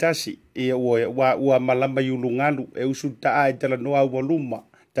i le tasi i ua malama i ulungalu e usu taa e tala noa ua luma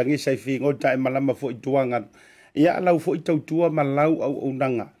tangi sai fingo tai malama fo ituanga ia lau fo itautua malau au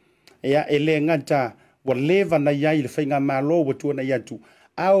unanga ia ele ngata wa leva na ia le fainga malo wa tu na ia tu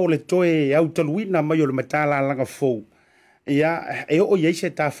ao le toe au toluina mai o le matala langa fo ia o ia se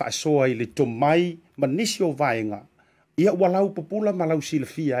ta fa soa i le tomai manisi o vaenga ia walau popula malau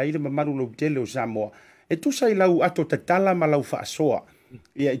silfia ile mamaru lo tele o Samoa e tu sai lau ato tatala malau fa soa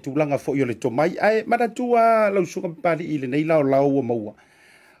ia itulanga fo yo le tomai ai maratua lau suka pali ile nei lau o maua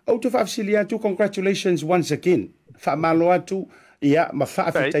au te faafsilia tu congratulations once again fa malo atu ia ma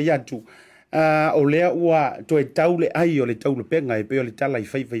fa fita atu o lea ua to e taule ai o le taule penga e pe o le tala i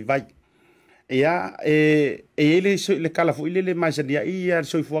vai ia ele le kala fo ile le masania ia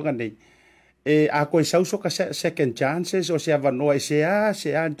so fuanga nei a ko sauso ka second chances o se ava no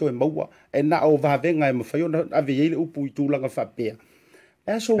se anto e maua e na o va venga e mafai ona ave ile upu itulanga fa pea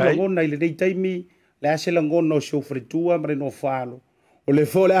e so ngona ile dei taimi le se ngona o so fritua mare no falo o le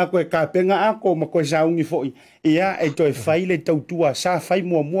fole a ko e ka penga a ko ma ko saungi foi ia e to e fai le tautua sa fai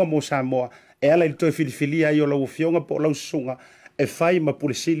mo Samoa e ala le to e filifilia i o lo fionga po lo sunga e fai ma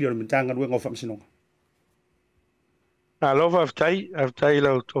pulisilio le mtanga luenga o famsinonga Alova aftai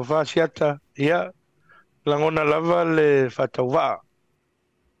lau tofa siata ia langona lava le fatauva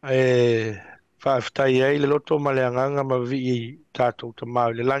fa aftai ai le loto maleanganga ma vi tatou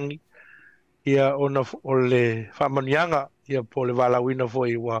tamau le langi ia ona o le famanianga ia po le valawina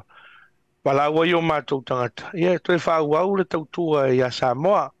foi wa valawa yo matou tangata ia toi fa au le tautua ia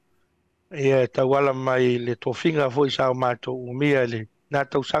Samoa ia tawala mai le tofinga foi sa matou umia le na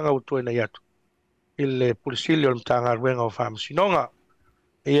tau sanga o toi na yatu ile pulisilio mtanga ruenga o famsinonga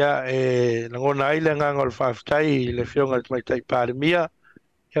ia langona ai le nganga o faftai le fionga mai tai parimia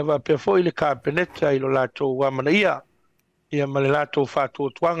ia va pe foi le kapeneta ilo lato wa mana ia ma le lato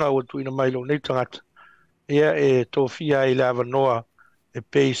fatu tuanga o tuina mai lo nei tangata ia tofia i le avanoa e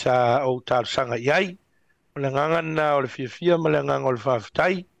peisa o tar sanga iai o le nganga na o le fia ma le nganga o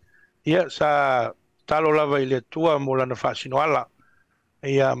faftai ia sa talo lava i le tua mo lana fasinoala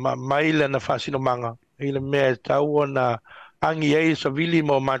ia mai le na fasino manga ile me tau na angi ai sa vili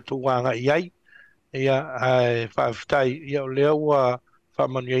mo matuanga iai ia faftai ia le wa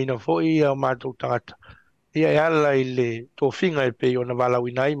famaniina foi ia matu tangata ia ala ile tofinga e pe ona vala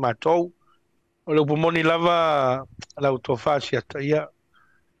winai matou o le pomoni lava la autofasia ia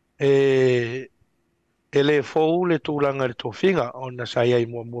ele fou le tulanga le tofinga ona sai ai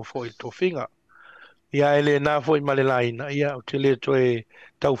mo foi tofinga ia ele na foi malelaina ia o tele toe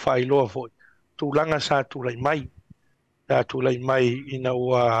tau failo foi tulanga sa tulai mai ina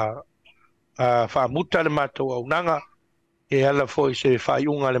ua fa muta le matou au nanga e ala foi se fai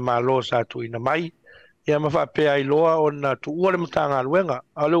unga le malo sa tu ina mai ia ma fa pe ai loa ona tu ua le mtanga luenga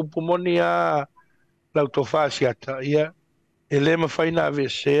ale upumoni a lautofasia ta ia ele ma faina ave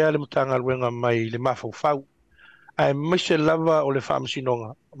se le mtanga luenga mai le mafau ai mise lava o le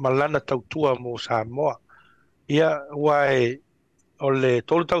famsinonga malana tautua mo Samoa ia wae o le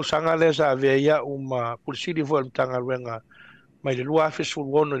tolu tau sanga le sa ave ia uma pulisili fo le mtanga luenga mai le lua fe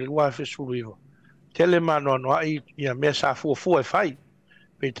suluono le lua fe suluiva tele mano no ai ia me sa fu e fai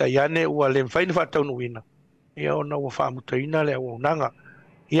pe ta yane ua le faina fa tau nuina ia ona ua fa mutaina le o nanga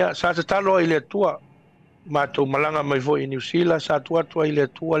ia sa te talo ile tua matou malanga mai fo i New Zealand sa tua ile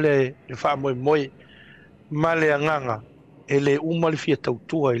tua le fa moi male anganga ele uma le fia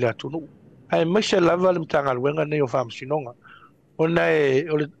tautua ile atunu ai mai se lava le mtanga luenga nei o famsinonga ona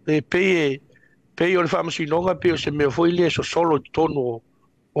o le pe o le famsinonga pe o se me foi le so solo tonu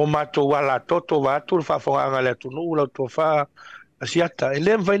o matou wala toto va tu fa fonga le atunu la to fa asiata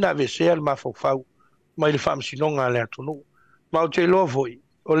ele vai na vese al mafofau mai le famsinonga le atunu ma o te lo foi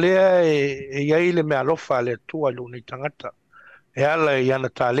o le ia ile me alofa le tua lu ni tangata e ala ia na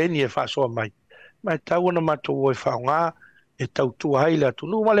taleni e fa so mai mai tau na matou e faunga e tautua ai le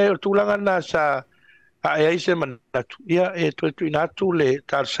atunu ma le tulanga na sa ai se manatu ia e tu inatu le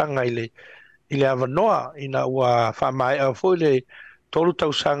tarsanga ile avanoa ina ua fa mai a foi le tolu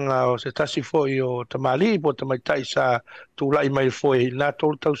tausanga o se tasi foi o Tamali po tamaitai sa tulai mai foi na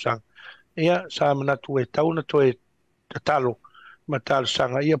tolu tausanga ia sa manatu e tauna to e tatalo matal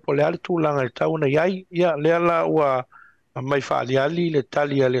sanga ia po le ale tulanga e tauna iai ia le ala ua mai fa ali le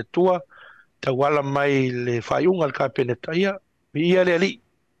talia le tua tawala mai le faiunga al kapeneta ia ia le ali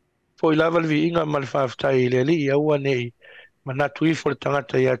foi lava le viinga ma le faftai le ali ia ua nei manatu i fo le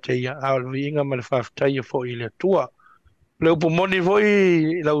tangata ia te ia al viinga ma le faftai fo i le tua le upumoni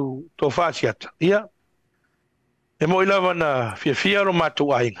foi lau tofasiata ia e moi lava na fia lo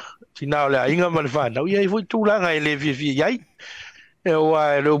matu ainga tina le ainga ma le fana ia foi tulanga e le fia iai e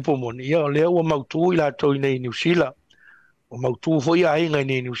wa le upumoni ia le ua mautu i la to i nei New Zealand o mautu fo ia inga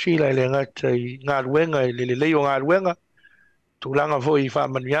ni New Zealand le ngata I ngā ruenga le leo ngā ruenga tūlanga fo I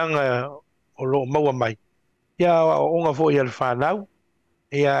whamanianga o lo maua mai ia onga fo ia le whanau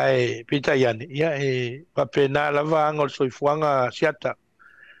ia e pita iane ia e papena lava anga o soifuanga siata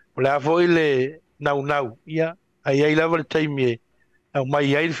o le afo I le nau ia ai ai lava le taimi au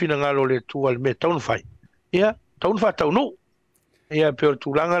mai ai le fina ngalo le tua le me taunu fai ia taunu fa taunu ia pe o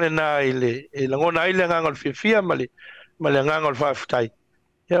tūlanga le na I le e langona ai le nganga le fia ma le nganga le whaafutai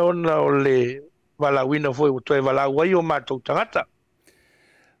ia ona o le walawina fo I utoe walau ai o mātou tangata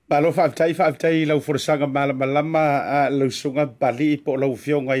Malo whaafutai lau forasanga malama lau sunga bali po lau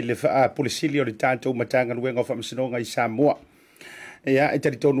fionga I le polisili o le tātou matanga nuenga o whamasinonga I Samoa ia e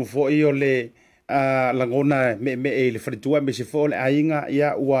tari tonu fo I o le langona me e le wharitua me se fo le ainga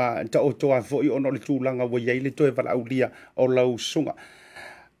ia ua ta o toa fo I ono le tūlanga wa iai le toe wala aulia o lau sunga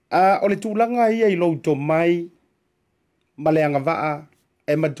o le tūlanga ia I lau to mai ma le anga waa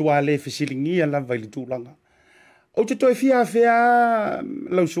e matua le fisilingia lava I le tūlanga o te toe fia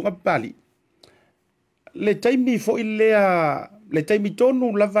lau sunga pali le taimi fo I lea le taimi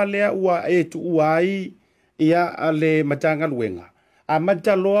tonu lava lea ua e tu uai ia le matanga luenga a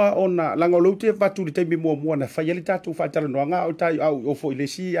mataloa ona langa o te vatu le taimi mua na whai le tatu whaatala noanga o tai au o fo I le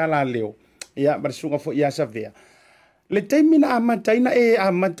si ala leo ia marasunga fo ia sa vea le taimi na amataina e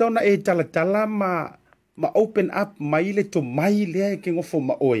amatona e talatala ma open up mai le to mai lea ke ngofo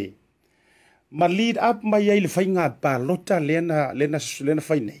ma oe ma lead up mai ai le whainga pa lota lena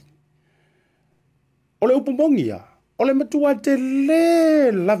whai nei o le upumongia o le matua te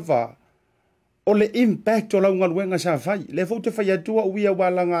le lava o le impact o launga luenga sa whai le fau te whai atua uia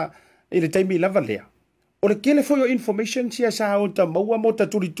walanga I le taimi lava lea o le kele for your information sia sa o ta maua mo ta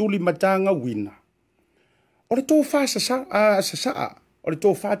tuli matanga wina o le tō wha sa o le tō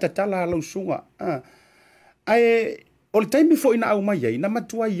wha tala lau sunga ai o le taimi fo ina au mai ai na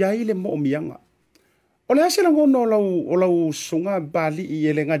matua iai le mo mianga o le asela ngono o lau sunga bali I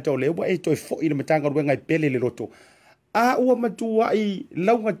ele ngata o le ua e toi fo ina matanga ruenga I pele le roto a ua matua I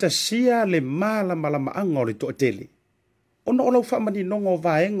launga tasia le malama anga o le to tele ona o lau whamani nonga o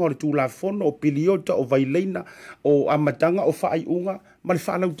vaenga o le tūla fono o piliota o vaileina o amatanga o whaai unga ma le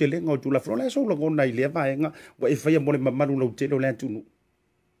whaalau telenga o tūla fono le aso la ngona I lea vaenga wa e whaia mo le mamaru lau tele o le atunu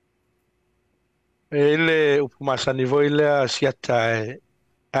ele upumasani voi le Asiata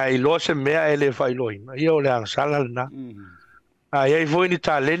ai lo se mea ele whailoina ia o le angsala na ai voi ni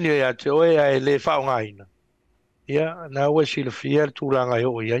taleni ia te oe ai le whaongaina ia na ua silafia le tūlanga e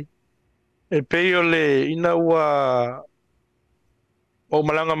o iai e pei o le ina ua o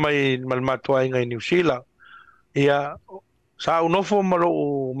malanga mai malmatua inga I New Zealand ia sa unofo malo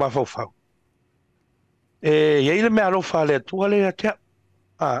o mafofau ia ile mea alofa le atua le atea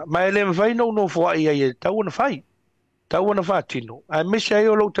ma ele mwhai no fo ai e tau na whai tau na whatino ai mese ai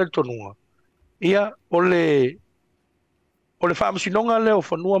o lau tonunga ia o le whaamasinonga le o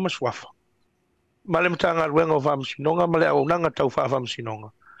whanua maswafa ma le matanga ruenga o whaamasinonga ma le au nanga tau whaamasinonga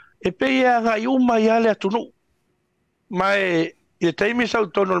e pe ia ngai uma ia le atunu ma e teimi sau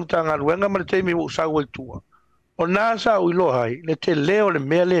tono le matanga ruenga ma le teimi u sau e tua o nā sau I lohai le te leo le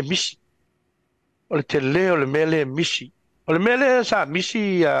mea le misi o le te leo le mea le misi o le mea le sa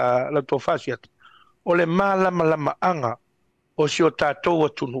misi la tō whasiat o le malama anga o si o tātou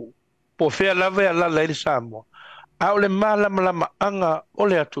atunu po whea lawe a lala ili Samoa a o le malama anga o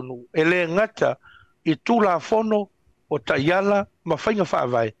le atunu e le ngata I tūla fono o taiala ma whainga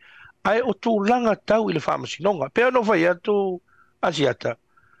whaavai ai o tūlanga tau I le whaamasinonga pea no whai atu Asiata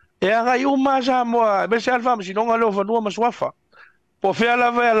e anga I uma Samoa me se al whaamasinonga leo whanua maswafa po whea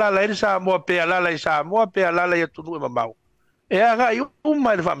lawe a lala ili Samoa pea lala I Samoa pea lala I atunu e mamau e anga I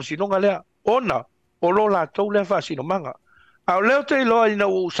uma le whaamasinonga lea ona o lo la tau le whaasino manga au leo te iloa ina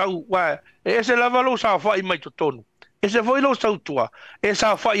o sau wa e se lava lo sa whai mai to tonu e se foi lo sau tua e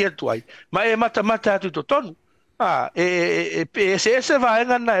sa whai atu ai ma e mata atu to tonu e se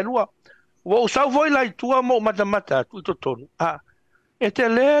vaenga na e lua o sau foi lai tua mo mata atu to tonu e te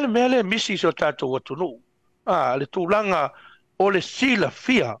le mele misi so tato atu no le tūlanga o le sila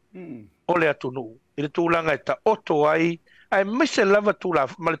fia o le atu no e le tūlanga e ta oto ai mise lava tūla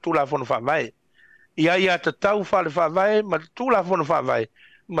ma le tūla fono whamai ia te tau whale whawai, ma tūla whono whawai,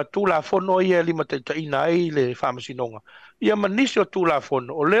 ma tūla whono ia lima te ina ai le whamasinonga. Ia ma nisi o tūla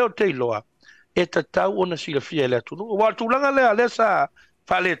whono, o leo te iloa, e te tau ona sila fia le atunu. Wa tūlanga lea lesa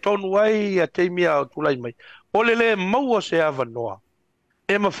whale tonu ai a te mia o tūlai mai. O le maua se awa noa.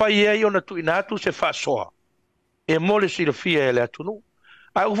 E ma whai ai ona tu ina atu se whasoa. E mole sila fia le atunu.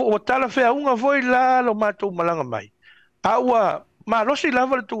 A o tala whea unga voi la lo mātou malanga mai. A ua, ma losi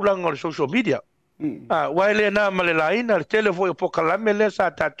lava le tūlanga o le social media. Wai le na male laina le tele foi po kalame le sa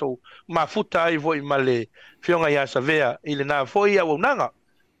tatou mafuta ai foi male fionga ia savea ile na foi ia unanga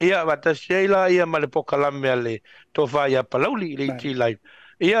ia vata sheila ia male po kalame ale to vai a palauli le ti live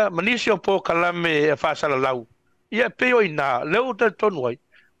ia manisio po kalame e fa sala lau ia peo ina le uta tonoi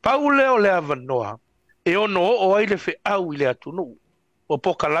paule o le avanoa e ono o ai le fe au ile atunu o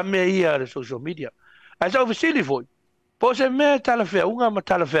po kalame ia le social media asa ofisili foi po se me tala fe unga ma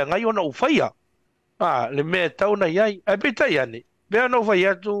tala fe ngai ona ufaia le me tau na iai ai pita iani bea no vai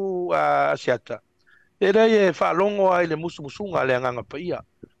atu asiata era e fa longo ai le musunga le nganga pa ia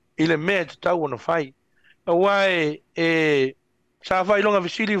ile me tau ona fai wai sa vai longa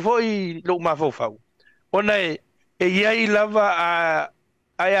visili foi lo ma fau ona iai lava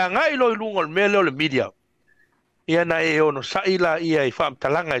ai ngai lo lungo me le media ia na ono saila ia i fam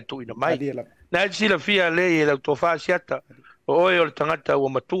talanga tu ina mai na sila fia le le to fa asiata o le tangata o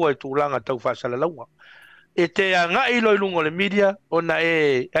matua tu langa tau fa sala laua e te anga i lo lungo le media ona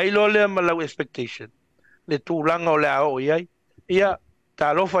ai lo le malau expectation le tu langa o le ao iai ia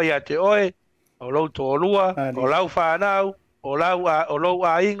ta lo fa ia te oe o lo to lua o lau fa nau o lo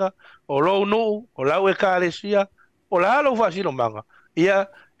ainga o lo nu o lau e kalesia o la lo fa sino manga ia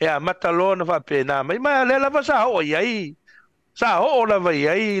e a matalo na fa pena mai le la fa sa o iai sa o la va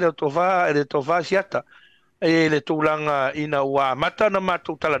iai le to fa siata e le tūlanga ina ua mata na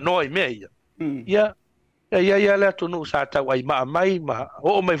matu tala noi mea ia. Ia le atunu sa tau ai maa mai ma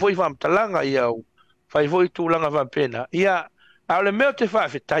o mai foi fam talanga ia au fai foi tūlanga va pena ia au le mea te fa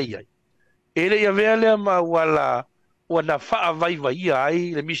fetai ai ele ia vea lea ma wala wana faa vai ia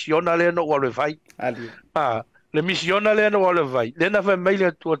ai le misiona le no wale vai le misiona le no wale vai le na fa mai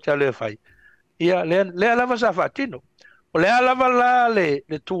le tua tale vai ia le alava sa fatino o le alava la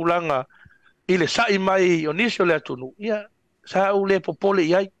le tūlanga ile sai mai onisio le atunu ia sa u le popole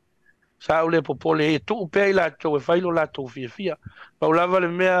iai sa u le popole e tu pe la to e failo la to fia pa lava le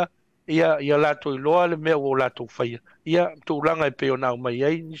mea ia la to loa le mea o la to fia ia tu langa e pe ona mai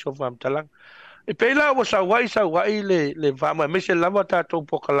ai ni so fam talang e pe la o sa wai le fama me se lava ta to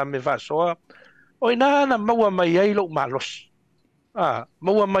pokala me va soa o ina na maua mai ai lo malos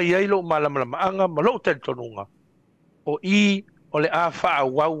maua mai ai lo malama anga malo te tonunga o o le a faa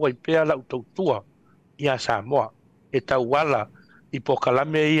wau ai pea la utautua ia Samoa e tau wala i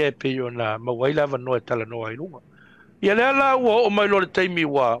pokalame ia e peo na mawaila vanoa e tala noa ilunga. Ia le ala ua o mai lo le taimi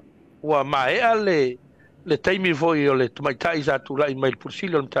ua maea le taimi foi o le tumaitai za tula i mai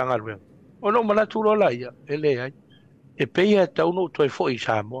pursili o le mtanga alwea. O no manatu lo la ia, e le ai. E pea e tau no toi foi i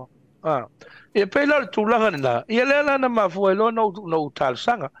Samoa. E pea la le tulanga nina. Ia le ala na mafua ilo no utal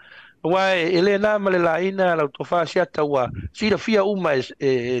sanga. Wai ele na male la ina la tofa sia tawa sira fia uma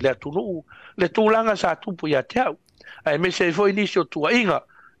le atunu le tulanga sa tupu ya tau ai me se foi inisio tua inga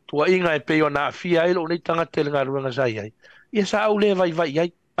e pe ona fia ilo nei tanga telenga ruanga sai ai ia sa au le vai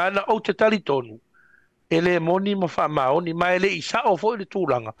ai ana o te tali tonu ele moni ma fa maoni ma ele isa o foi le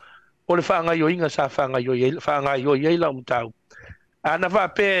tulanga o le fa nga yo inga sa fa nga yo ye la mtau ana va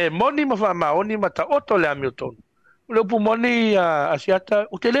pe moni ma fa maoni ma ta oto le amioton le pumoni asiata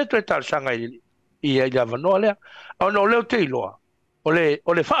o te leto e tal sanga i ia vanoa lea au no leo te iloa o le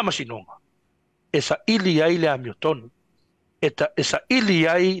whaamasinonga e sa ili ai le amio tonu e sa ili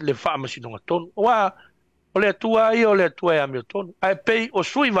ai le whaamasinonga tonu o le atua ai o le atua e amio tonu ai pei o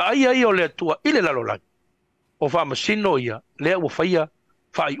suiva ai o le atua i le lalolai o whaamasino ia lea ua whaia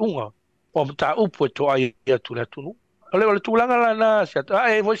whai unga o mta upu e to ai atu le atunu o le tūlanga la na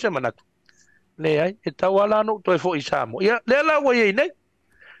asiata e voi se manatu le ai e tau ala no to e fo i Samoa ia le ala wa ye nei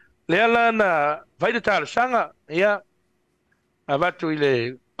le ala na vai de tal sanga ia avatu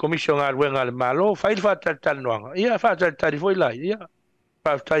ile commission al wenga le malo fai fa tal noanga ia fa tal foi la ia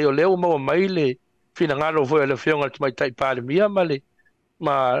fa tai o leo mo mai le fina ngalo foi le fionga mai tai pale mia male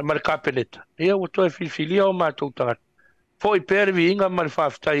ma kapeneta ia o to e filia o ma to tanga foi pervi inga mal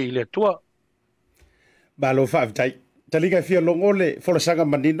fa tai le tua balo fa tai Talika fia longo le Folasa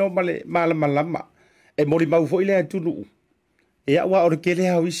manino male malama e mori mau foi le atunu e awa o ke le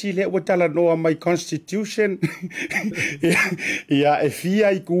hawisi le o tala noa my constitution ia e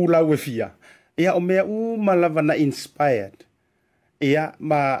fia i kula e fia ia o mea malava na inspired ia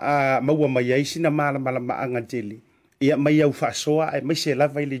maua mai ai sina malama anga tele ia mai au fasoa e mai se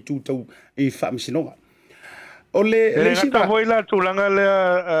lava i le tutau i whaamisinonga o le sita foi la tulanga le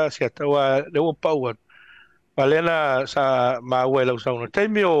siata wa le o power Valena sa mauela usau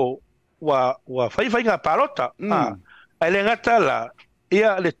taimi o wa fai nga palota ai le ngata la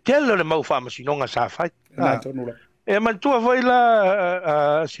ia le tele le mau whaamasinonga sa fai e mantua foi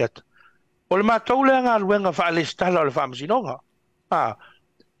la siata o le matou le anga luenga wha le stala o le whaamasinonga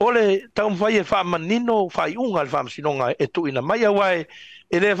ole tau fai e fa manino fai unga le fa masinonga e tu ina mai awai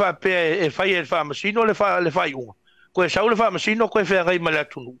e le fa pe e fai e fa masino le fai unga ko e sau le fa masino ko e fa ngai mala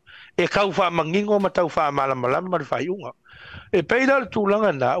tunu e kau fa mangingo ma tau fa mala mala ma le fai unga e peida tu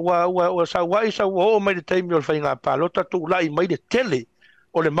langa na wa sa o mai de taimi o fai nga palota tu lai mai de tele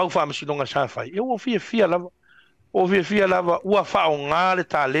o le mau fa masinonga sa fai e o fia lava ua fa o ngale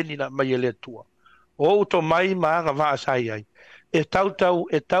ta leni na mai le tua o to mai ma nga va sai ai e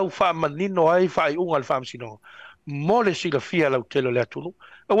tau fa manino ai fai unga le fam sino mole sila fia lau telo le atunu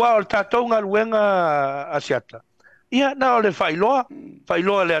wa o tatou nga luenga asiata ia na o le fai loa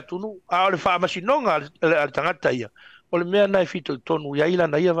le atunu a o le fa masino nga le tangata ia o le mea nai fito tonu ia ila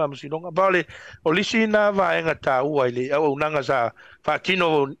na ia fa masino nga ba o lisi na va enga ta ua ile au nanga sa fa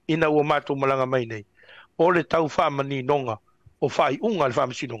tino ina ua matu malanga mai nei o le tau fa manino nga o fai unga le fa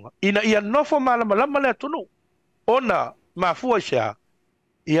masino nga ina ia nofo malama le atunu ona ma fua sia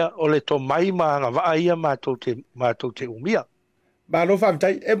ia o le to mai ma nga va ia ma to te umia ba lo fa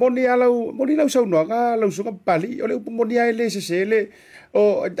tai e moni lau sau no nga lau sunga pali o le moni ai le se le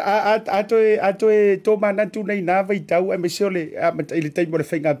o ato e to mana tu nei na vai tau e me se le ile tai mo le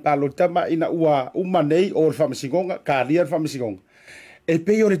fenga palo tama ina ua umanei o le famasingonga ka lia famasingonga e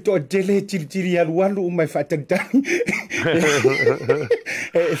pe o le to tele tiri alu mai fa tantani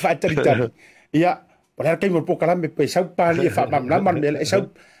e fa tantani ia Ora kai mo poka me pe sau pali e fa mamma me e sau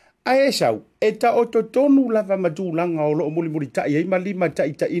ai sau e ta o to tonu lava matulanga o lo muli ta i mali mata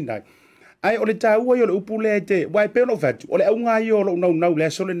ita ina ai o le ta ua yo le upule te wai pe no vat o le unga yo lo no le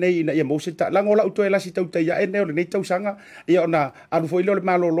so le nei ina ia mo se ta lango la uto e la si tau tai e ne o le nei tau sanga ia ona alu foi le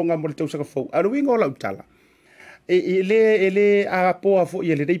malo longa mo le tau sanga fo alu wingo la utala e le a po a fo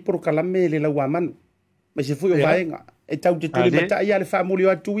ia le dei por kala me le la waman me se foi o vaenga e tau te tuli mata ia le fa mo le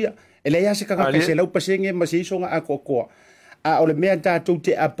atu ia ele ia se kaka se lau pasenge ma se isonga a kokoa a ole mea tātou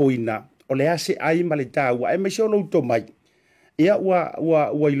te apoina ole ase ai ma le tāua e me se ono uto mai ia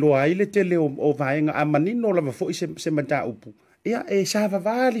ua iloa ai le tele o vaenga a manino lava fo se mata upu ia e sa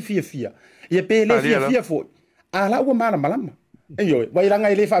vavali fia ia pe le fia fo a la ua malama e yo wai ranga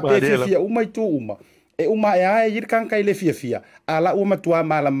ele fa pe fia uma tu uma e uma e ai ir kanka ile fia a la ua matua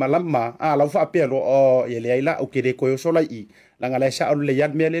malama a la fa pe lo o ele ai la o kere ko yo sola i langa le sa le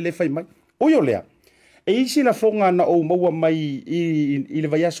yad me le fai mai o yo lea e isi la fonga na o maua mai i le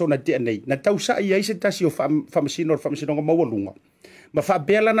vai aso na te nei na tau sa i se tasi o famasino nga maua lunga ma fa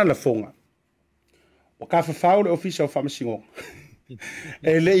bela na la fonga o ka fa Faualo le ofisa o famasingo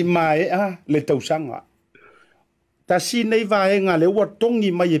e le i mai le tau sanga tasi nei vaenga le ua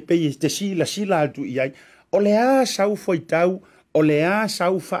tongi mai e pei te sila atu i ai o le a sau foi tau o le a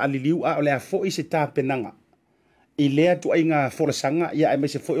sau fa aliliu o le a fo i se tāpenanga i lea tu ainga Folasa ia e me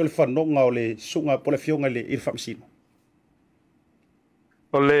se foi o le whanonga o le sunga po le fionga le i whamsino.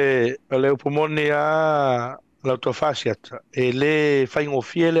 O le upumoni a lautofasiata e le whaingo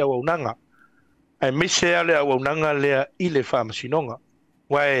fiele au aunanga ai me se ale au aunanga lea i le whamasinonga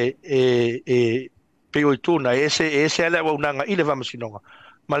wae e peo i tūna e se ale au aunanga i le whamasinonga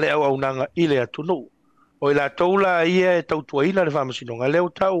ma le au aunanga i le atunu o i la toula ia e tautuaina le whamasinonga leo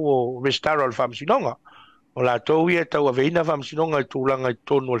tau o restara le whamasinonga o la tau ia tau a veina whamsinonga i tūlanga i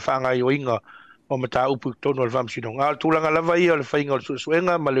tonu o le whanga i o inga o mata upu i tonu o le whamsinonga. A tūlanga lava ia o le whainga o le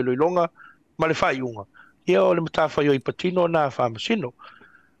suenga, ma le loilonga, ma le whaiunga. Ia o le mata whai o i patino na whamsino.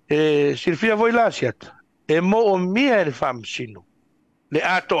 E sirfia voi la siata. E mo o mia e le whamsino. Le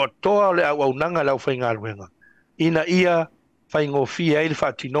ato toa o le au au nanga lau whainga aruenga. Ina ia whaingo fia i le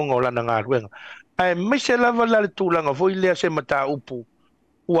whatinonga o lana ngā aruenga. Ai meise lava la le tūlanga voi lea se mata upu.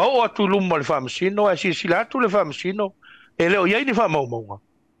 Ua o atu luma le whamasino, a sila atu le whamasino, e leo iai ni whamaumaunga.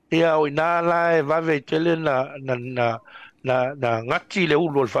 Ia o ina la e vave i tele na ngati le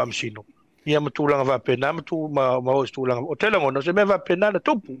ulu le whamasino. Ia matulanga vapena, ma o stulanga, o tele ngona, se me vapena na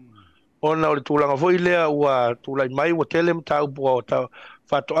tupu. Ona o le tūlanga voi lea ua tūlai mai, ua tele mta upu o ta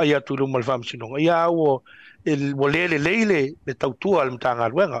whato ai atu luma le whamasino. Ia o lele leile le tautua le mta ngā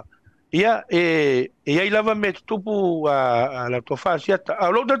ruenga. Ia ia lava me tupu a la tofa siata a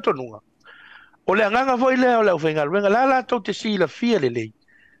lo tonunga o le nganga foi le o le ofenga luenga la to te sila fia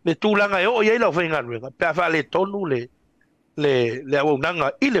le tulanga e o ia la ofenga luenga pe fa le tonu le au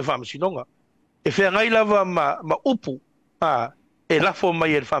nanga i le famsinonga e fe ngai lava ma upu e la fo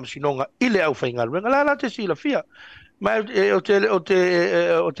mai el famsinonga i le au ofenga luenga la te sila fia ma o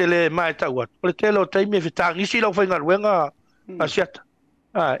te le mai tawat o le tele o taimi fe tangisi la ofenga luenga a siata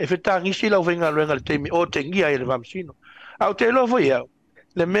e feta ngisi la venga luenga le temi o te ngia i le famsino au te lo foi au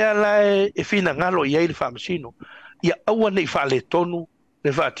le mea la e fina ngalo i le famsino ia aua nei fa le tonu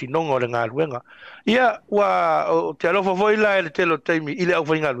le whaatinonga o le ngā ruenga. Ia, wa te alofa foi la e le telo teimi i le au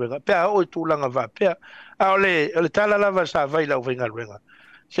whainga ruenga. Pea o i tūlanga wha pea. A o le tala lava sa vai la au whainga ruenga.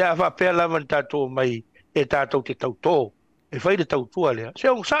 Se a wha pea lava ni tātou mai e tātou te tautō. E whai le tautua lea. Se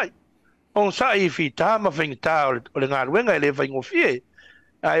on sai. On sai i whi tā ma whainga tā o le ngā ruenga e le whaingo fie.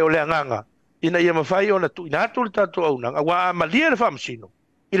 Ai o le anganga. Ina ia mawhai o na tu ina atu le tātou au nanga. Wa a malia le whamasino.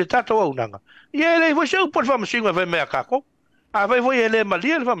 I le tātou au nanga. Ia le i wasi au por whamasino e whai mea kako. A vai foi ele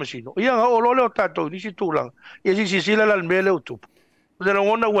malia le famasino. Ia nga o lole o tatou nisi tūlanga. Ia si sila la mele o tupu. Le na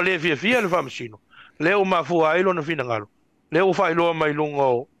ngona ua le fia le famasino. Le o mafua ailo na fina ngalo. Le o whailoa mai lunga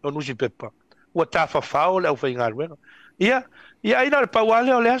o nusi pepa. Ua tafa whao le au whai ngaruenga. Ia ina le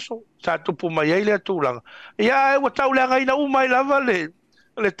pauale o le aso. Sa tupu mai ai le tūlanga. Ia ua tau le anga ina umai lava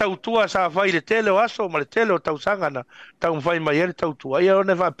le tautua sa whai le tele o aso ma le tele o tausangana. Tau mwhai mai le tautua. Ia o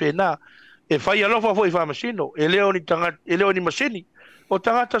ne whapena. E fai alofa foi famasino, e leo ni masini, o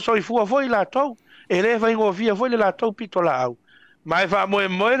tangata soifua foi la tau, e le fai ngofia foi le la tau pito la au. Ma e fa moe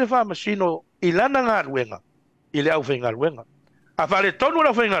le famasino i lana ngā ruenga, i le au fai ngā ruenga. A fa le tonu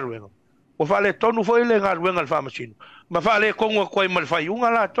la fai ngā ruenga, o fa le tonu foi le ngā ruenga le famasino. Ma fa le kongo koe ma le fai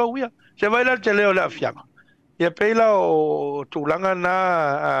unga la tau ia, se vai la te leo le afianga. Ia peila o tūlanga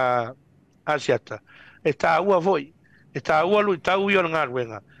na Asiata, e tā ua foi, e tā ua lui tau ia ngā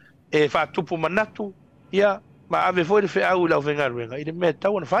ruenga. E fa tupu manatu ia ma ave foi fe au la venga venga i me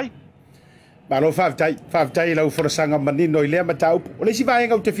tau na fai ba lo fa tai la forasanga manino i le matau o le si vai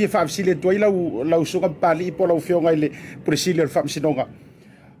ngau te fia fa sile toi la sunga pali po la fionga ile presile fa sinonga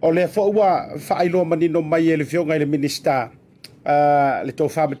o le fo wa fa ilo manino mai le fionga ile minista le to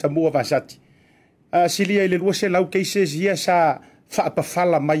fa metamu va sati silia ile lo se lau cases ia sa fa pa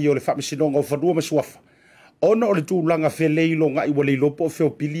fala mai o le fa sinonga o fa dua masuafa ono o le tūlanga wheleilo ngai wa le lopo o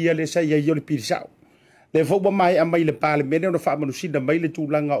whiopilia le sa iai o le pirisao. Le fauwa mai a mai le pāle mene o na whaamanusina mai le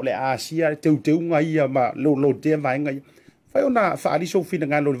tūlanga o le Asia, teunga ia ma lo tea vaenga ia. Whai ona whaariso whina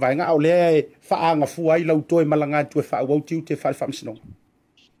ngā lo le vaenga o le e whaanga fua i lau toe malanga tu e whaawau tiu te whaare whaamsinonga.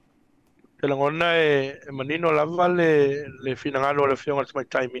 Te langona e manino lava le whina ngā lo le whionga te mai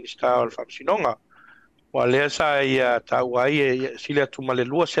tai minista o le whaamsinonga. Wa lea sa ia tau ai e sile atu ma le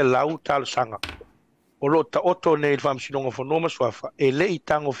lua se lau talo sanga. O lo ta oto nei le whaamsinonga whanoma swafa, e le i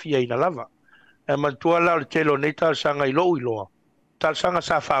tango fia ina lava. E mantua lao le telo nei tal sanga i loo i loa. Tal sanga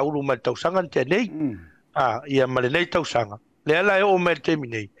sa whaulu ma le tau sanga te nei. Ia ma le nei tau sanga. Le ala e o me le temi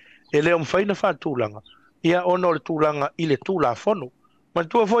nei. E le o mwhaina wha tūlanga. Ia ono le tūlanga i le tūla whono.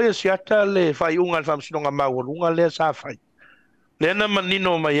 Mantua foi a siata le whai unga le whaamsinonga mawalunga le sa whai. Le ana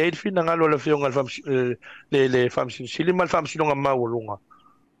manino mai e whina ngalo le whionga le whaamsinsili ma le whaamsinonga mawalunga.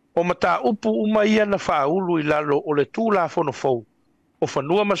 O mata upu uma ia na whaulu i lalo o le tūla whono fau. O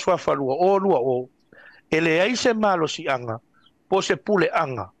whanua masua whalua o lua o. E le aise malo si anga. Po se pule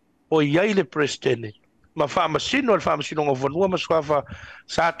anga. O iai le prestene. Ma whaamasino le whaamasino o whanua masua wha.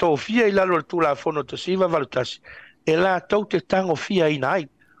 Sa tō fia i lalo le tūla whono tasiva valutasi. E la tau te tango fia i nai.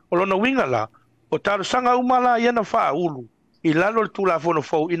 O lona winga la. O taro sanga umala ia na whaulu. I lalo le tūla whono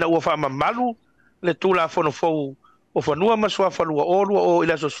fau. Ina ua whaamamalu le tūla whono fau. O whanua masua whalua o lua o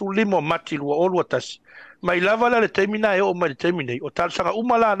ila so sulimo mati lua o lua tasi. Mai lava la le temina e o mai le teminei. O talusanga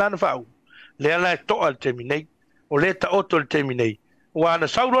umala nana whau. Le ala e toa le teminei. O le ta oto le teminei. O ana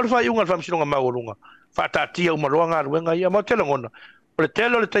sauro le whai unga le whamsinonga maurunga. Whatatia umaroa ngā ruenga ia mau tela ngona. O le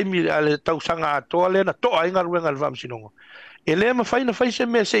telo le teimi le tausanga atoa le na toa inga ruenga le whamsinonga. E le ma whaina whaise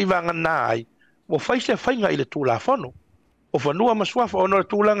mea se iwanga nā ai. O whaise whainga i le tūla whono. O whanua masuafa o no le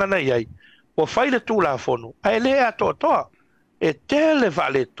tūlanga nei ai. O whai le tūla whono, ai le atoa toa, e te le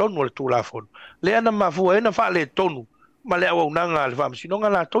whale tonu le tūla whono. Le ana mafua ena whale tonu, ma le awa unanga le whamasinonga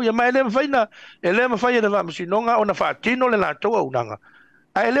la tau, ia mai le mawhaina, e le mawhai le whamasinonga o na whaatino le la tau unanga.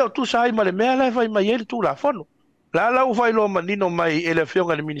 Ai le o tu sai ma le mea le whai mai e le tūla whono. La lau whai lo manino mai e le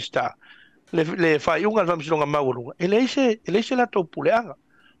whionga le minista, le whai unga le whamasinonga maurunga. E le ise la tau puleanga.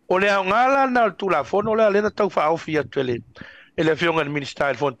 O le au ngala na le tūla whono, le alena tau whaofi atu e le whionga le minista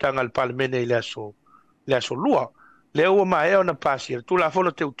e fontanga le palemene i le aso lua. Le ua mai o na pasi, le tūla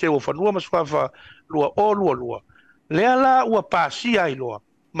whono te uteo whanua masuafa lua o lua. Le ala ua pasi ai loa.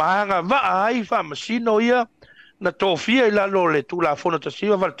 Mahanga waa ai wha masino ia na tōwhia i lalo le tūla whono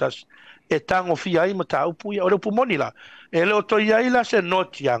tasiwa valtas e tango fia ai ma tā upu ia o le upumoni la. E leo toi ai la se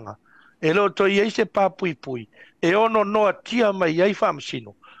notianga. E leo toi ai se pāpui pui. E ono noa tia mai ai wha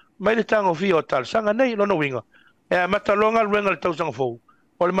masino. Mai le tango fia o tal sanga nei lono winga. E matalonga luenga le tausanga fou.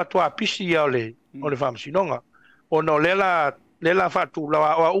 O le matua pisi ia o le whamasinonga. O no lela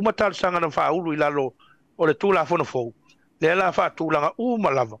whātūla o umatal sanga na whaulu i lalo o le tūla whono fou. Lela whātūlanga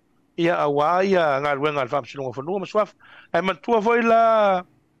umalava. ia awa ia ngaluenga le whamsinonga whanua maswaf. Ai mantua foi la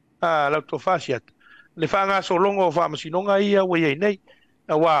to fasiat. Le whanga solongo o whamsinonga ia wei nei.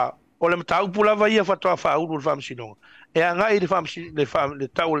 Awa, o le mataupu lava ia whatoa whauru le whamsinonga. E angai le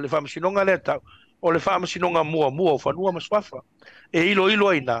tau le whamsinonga le tau. O le whamsinonga mua o whanua maswafa. E ilo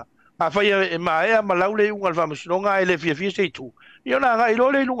aina. A whai e maea malaule unga le whamsinonga e le fia se itu. Ia na angai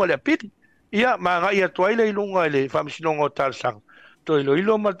ilo le ilunga le apiti. Ia ma angai atua le ilunga le whamsinonga o talsanga. To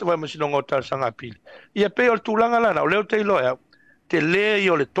ilo ma whamsinonga o talsanga apili. Ia pe o le tūlanga lana o leo te ilo ea. Te le i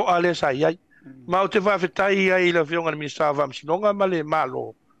o le toa le sa iai. Ma o te whawhetai ai le whionga le ministra whamsinonga ma le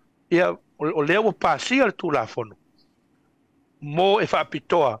malo. Ia o leo o pāsia le tūla whono. Mo e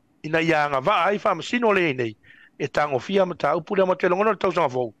whapitoa ina ianga wa ai whamsino le nei. E tango fia ma ta upule ma te longono le tausanga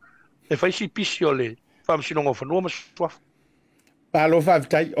fau. E whaisi pisi o le whamsinonga whanua ma suafu. Palo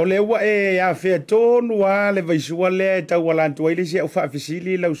whawhetai. O leo e a whea tonu a le vaisua le tau walantu ai le si au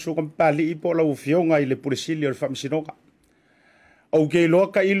whawhisili lau sunga Papali'i po lau whionga i le puresili o le whamsinonga. O ke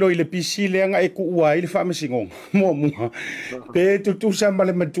loka ilo i le pisi leanga e ku ua i le whamasingonga. Mua. Pe tutusa ma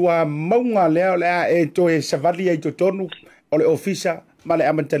le matua maunga lea o le a e to e savali ai to tonu o le ofisa ma le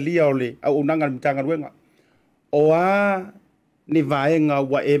amantalia o le au unanga le mitanga ruenga. O a ni vaenga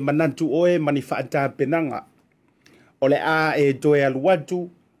wa e manantu oe mani whaata penanga. O le a e to e aluatu,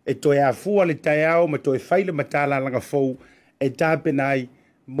 e to e afua le taiao, ma to e whaile matala langa fau, e tāpenai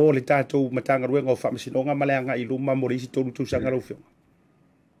mo le tātou matanga ruenga o whamasinonga maleanga i luma mo reisi tonu tūsanga rau whionga.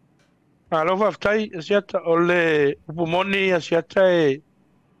 Alo whaftai, asiata, o le upumoni asiata e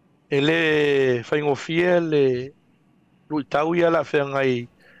le whaingofia le lui tau ia la whengai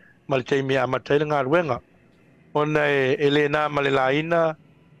malitei mea amatai le ngā ruenga. Ona e le nā malelaina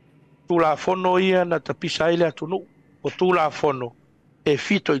tūla whono ia na tapisa ile atunu. O tūla whono e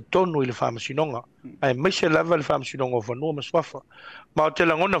fito i tonu i le whamasinonga. Ai maise lava le whamasinonga o whanua maswafa. Ma o te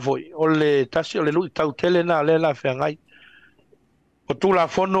langona voi, o le tasi o le lui tau tele nā le la whengai. O tūla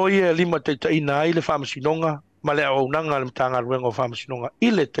whono ia lima teitaina ai le whamasinonga, ma le au nanga le mtanga ruenga o whamasinonga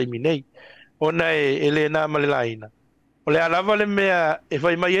i le taiminei. Ona e le nā malelaina. O le alava le mea e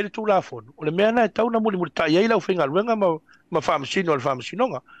vai mai ere tūla whono. O le mea na e tauna muli tai ai lau whenga ruenga ma whamasino le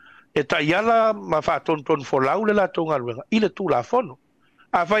whamasinonga. E tai ala ma whaton folau le la tonga ruenga. I le tūla whono.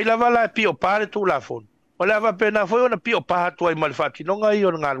 A vai lava la pio pare tūla whono. O le ava pena foi ona pio paha tua i ma le whatinonga i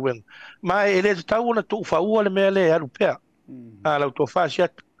o ngā ruenga. Ma e le tau ona tu whaua le mea le arupea. A lau tō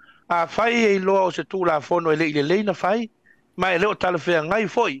whasiatu. A whai e loa o se tūla whono e le leina whai. Ma e leo tala whea ngai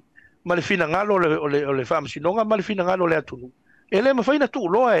foi. Ma le fina ngalo o le whamasinonga, ma le fina ngalo le atunu. E le ma whaina tu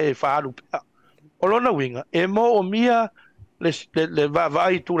loa e whaarupea. O lona winga, e mo o mia le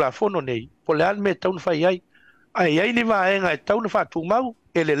vai tūla whono nei. Po le alme taun whai ai. Ai ai ni vaenga e taun whatu mau.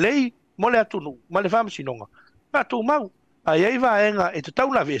 E le lei mo le atunu, ma le whamasinonga. Whatu mau. Ai ai vaenga e te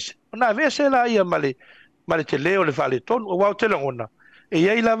tauna vese. O nā vese la ia ma le te leo le whale tonu. O wau te langona. E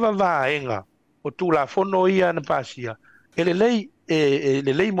ai lava vaenga o tūla whono ia na pasia. E le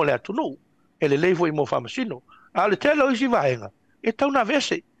lei mo le atunu. E le lei foi mo whamasino. A le telo isi vaenga. E tauna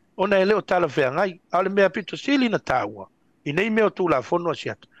vese. Ona e leo tala whea ngai. A le mea pito sili na tāua. I nei mea o tūla whono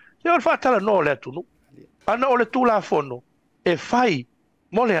asiata. Se o le whaatala no le atunu. Ana o le tūla whono. E whai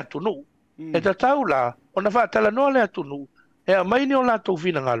mo le atunu. E ta tau la. Ona whaatala no le atunu. E a maini o la tau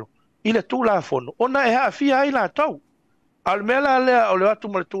whina ngalo. I le tūla whono. Ona e haafia ai la tau. Al mea lea o le atu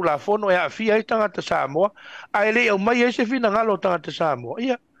mo le tūla whono e haafia ai tangata Samoa. A e le au mai e se whina ngalo tangata Samoa.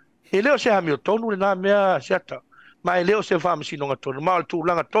 Ia. E leo se hami o tonu le nā mea siata. Ma e leo se whamasinonga tonu. Ma o le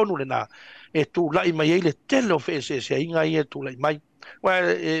tūlanga tonu le nā. E tūlai mai e le telo whese se inga i e tūlai mai. Wa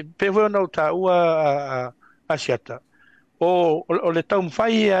pewe ona o ta ua asiata. O le tau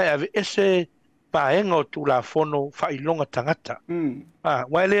mwhai e ave ese paenga o tūla whono whailonga tangata.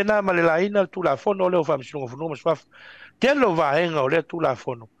 Wa le nā malelaina tūla whono o leo whamasinonga whanua maswafu. Telo vaenga o lea tūla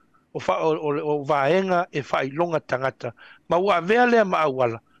whono. O vaenga e whailonga tangata. Ma ua vea lea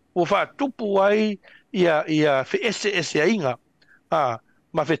maawala. O whaatupu ai ia ese inga.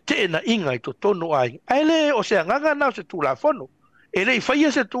 Ma fe tēna inga i to tonu ai. Aile o se anganga nao se tūla whono. E le i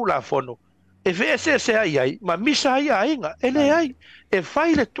whaia se tūla whono. E fe ese ai, ma misa ai a inga. E le ai, e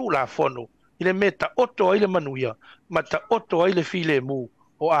whai le tūla whono. I le meta oto ai le manuia. Ma ta oto ai le file mu.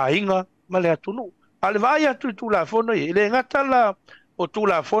 O a inga, ma le atunu. A le vai atu i tūla whono i. Le ngata la o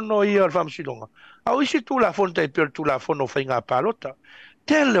tūla whono i al whamsilonga. Au isi tūla whono tai pio tūla whono whai ngā pālota.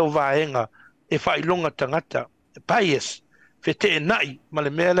 Te leo vaenga e whailonga tangata. Paies. Fe te nai, ma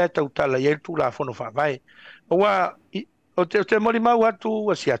le mea le tautala i el tūla whono whawai. O te mori mau atu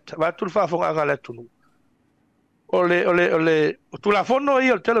asiata, watu le whafonga anga le tunu. O tūla whono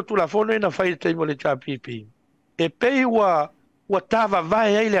i, o telo tūla whono i na whai te mo le tāpipi. E pei ua ua tava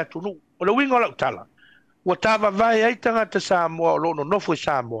vai ai le atunu o le winga o lau tala ua tava vai ai tangata Samoa o lo no nofo i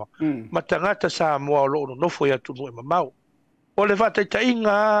Samoa ma tangata Samoa o lo no nofo i atunu e mamau o le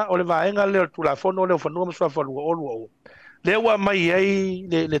whataitainga o le vaenga leo tulafono o le whanua masua whanua o lua o le ua mai ai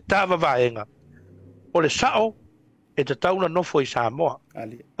le tava vaenga o le sao e te tauna nofo i Samoa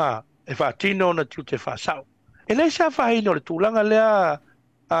e whaatino na tiu te whaasao e le sa whahine o le tūlanga lea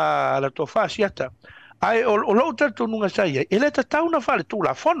la tō whaasiata ai o lo tatu nunga sai e le ta tauna fa le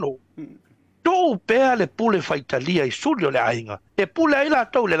tulafono do pea le pule faitalia i suli o le ainga e pule ai la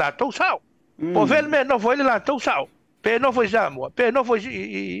tau le la tau sao po vel me no foi le la tau sao pe no foi Samoa pe no foi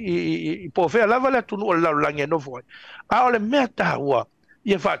i po fe lava le tunu o la lange no foi a o le mea taua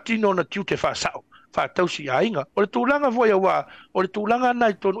ia whaatino na tiu te whaasao whaatau si ainga o le tūlanga foi awa o le tūlanga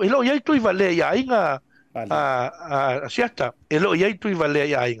nai tonu e lo iai tui vale i ainga Asiata e lo iai tui vale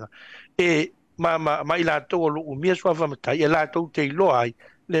i ainga e ma i lātou o luu mia sua whamatai e lātou te iloa ai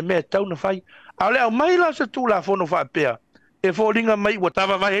le mea tau na whai a le au mai la sa tū la whono whaapea e fōringa mai ua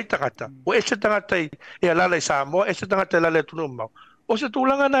tawa vai hei tangata o e se tangata e alala i Samoa e se tangata e lale tunu mau o se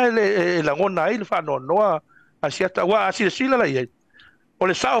tūlanga na e langona ai le whanoa noa Asiata wa asile sila la iei o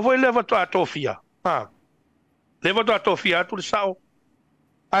le sao foi lewa to atofia lewa to atofia atu le sao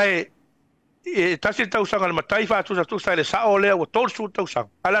ai e tasi tausanga le matai whaatu sa tusa le sao lea o tolsu tausanga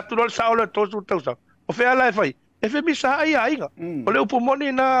ala tu le sao lea tolsu tausanga o whea lai whai e whi misa ai ainga o le upu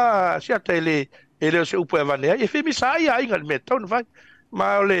moni na Asiata e le se upu e vanea e whi misa ai ainga le me tauna whai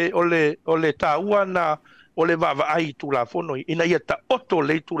ma o le ta ua na o le vava ai tu la fono ina ia ta oto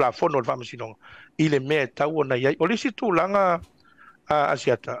le tu la fono le whamasinonga i le me tau na iai o le si tu langa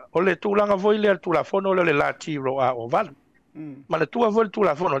Asiata o le tu langa voi le tu la fono le la tiro a o valu ma le tua voi tu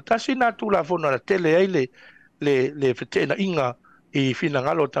la fono tasi na tu la fono la tele ai le fetena inga i fina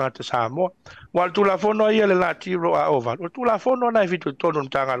ngalo tangata Samoa wa tu la fono ai le la tiro a o valu tu la fono na fitu tonu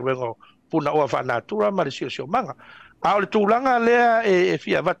tanga luengo puna o fa natura ma le sio manga a le tu langa le e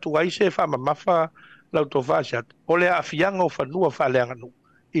fia vatu ai se fa mafa la to fashat o le afianga o fa nua fa le nganu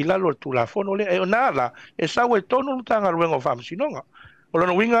i lalo tu la fono le e nala e sawe tonu tanga luengo fa sinonga o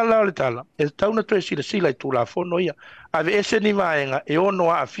lona winga la le tala e tauna to sila i tu la fono ia ave ese ni vaenga e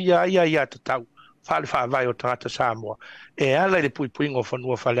ono a fia ia tatau fa vai o tangata Samoa e ala le puipuingo fa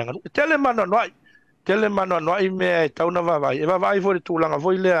nua fa le nganu tele mano no me tauna vai e vai vo le tu langa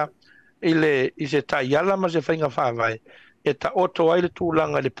voi le i se taiala ma se whainga whawai e ta oto ai le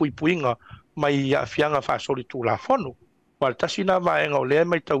tūlanga le puipuinga mai ia fianga whasori tū la whonu wal tasina vaenga o lea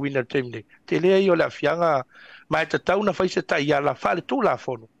mai tauina temne te lea i o le fianga mai ta tauna whai se taiala whale tū la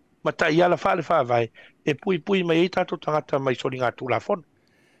whonu ma taiala whale whawai e puipui mai i tato tangata mai sori ngā tū la whonu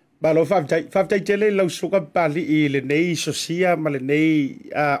Malo whaftai tele lau suka pali i le nei sosia ma le nei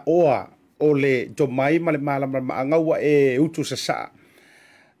oa o le tomai ma le malama maangaua e utu sa saa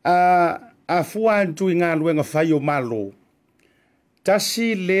a fua tu ngā luenga whai o malo.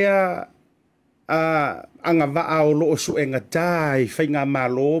 Tasi lea anga waa o loo su enga tai whai ngā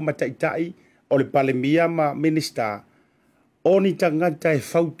malo ma taitai o le palemia ma minista. O ni tangata e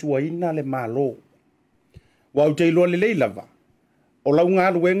whautua ina le malo. Wau te iloa le leilava. O lau ngā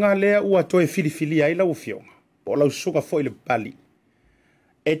luenga lea ua toe filifili ai lau fionga. O lau suka fo i le pali.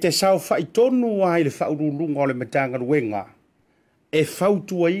 E te sao whai tonu ai le whaurulunga o le matanga luenga. E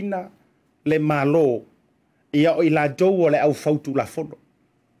fautua ina le malo ia o ila dou o le au fautu la fono.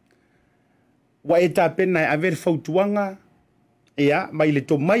 Wa e ta pena e aver fautuanga ia mai le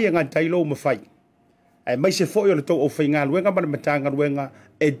to mai ngā tailo mawhai. E mai se foi o le tau o whai ngā luenga ma le matanga luenga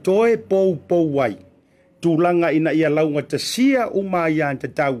e toe pou wai. Tūlanga ina ia launga ta sia uma ia te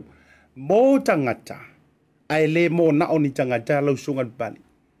tau mō tangata ai le mō nao ni tangata lau sungan pali.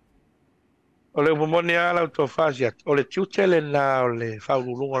 O le umomoni a lau tō whasiat, o le tiutele na o le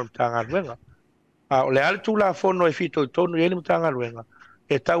whaurulunga o le tanga ruenga. O le ale tū la whono e whito i tonu i ele mo tanga ruenga.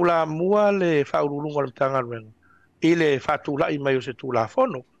 E tau la mua le whaurulunga o le tanga ruenga. I le whatula i mai o se tū la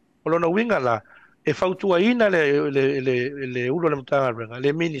whono. O lona winga la, e whautua ina le ulo le mo tanga ruenga.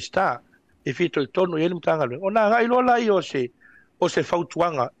 Le minista e whito i tonu i ele mo tanga ruenga. O nā ngai lola i o se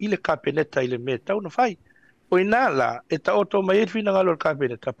whautuanga i le kapeneta i le mea tau na whai. O ina la, e ta oto mai e whina ngalo le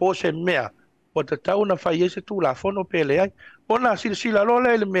kapeneta. Po se mea. O te tauna whai e se tū la whono pele ai. O nā sila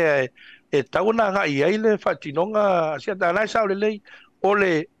lola ele mea e tauna ngā i eile whatinonga Asiata anai sao le lei o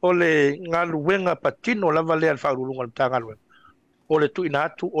le ngā luenga patino lava lea le whaurulunga le tanga luenga. O le tuina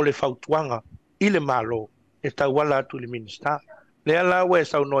atu o le whautuanga i le malo e tauala atu le minista. Lea laua e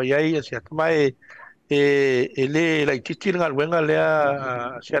sau noi ai Asiata mai e le la ititi ngā luenga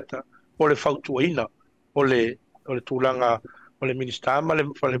lea Asiata o le whautuaina o le tūlanga o le minista ma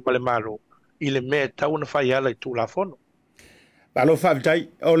le malo. I le mea tauna whai ala i tū la whono. Palo whaavitai,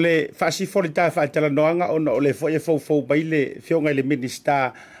 o le whaasifo le tā whaatala noanga o le fo e fau mai le whionga le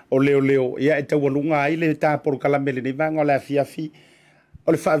minista o leo ia e taualunga ai le tā porokalame le neivanga o le afiafi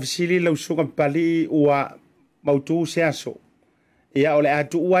o le whaavisili lau sunga Papali'i ua mautu se aso. Ia o le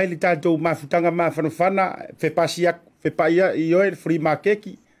atu uai le tātou mafutanga mawhanawhana whepaia i oe free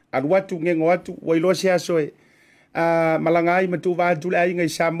marketi anu atu ngengo atu wailoa se aso e malanga ai matu wātu le ainga i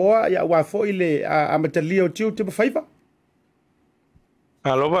Samoa ia ua fo i le amatalio tiu te mawhaiva.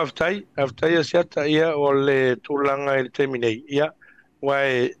 Aloha aftai asiata ia o le tūlanga i le teminei. Ia,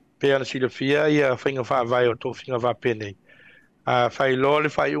 wai pea na silafia ia whainga whaavai o tō whinga whaapenei. Whai loa le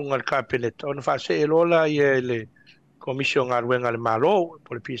whai unga le kāpeneta. O na whaase e lola ia le komisio ngā ruenga le malo,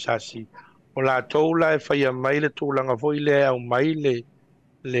 po le PacificEzy. O la tōula e whaia mai le tūlanga voi le au mai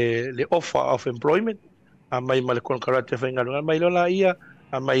le offer of employment. A mai ma le konkarate whainga ruenga. Mai lola ia,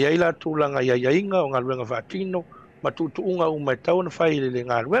 a mai ai la tūlanga ia inga o ngā ruenga whaatino. Matutu unga umai tau na whai le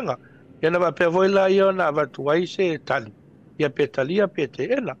ngā ruenga. Ia na wapea voila ia na watuai se tali. Ia pe talia pe te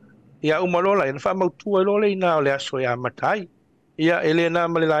ena. Ia umalola, ia na wha mautua lola ina o le aso ia matai. Ia ele na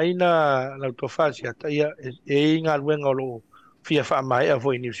malila ina lau tofasi ata ia e ngā ruenga o lo fia wha mai a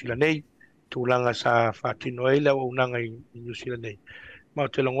voi New Zealand nei. Tūlanga sa whatino eile o unanga i New Zealand nei. Mau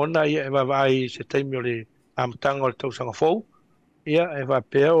te longona ia e wawai se taimi o le amtanga o le tausanga fou. Ia e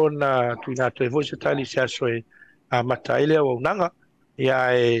wapea o na tuinato e voi se tali se aso e a mataile o nanga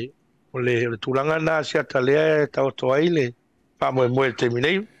ia e o le tūlanga na Asiata lea e tauto aile pa moe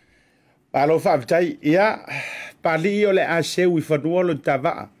terminei. Palo whaavitai, ia Papali'i o le a seu i whanua lo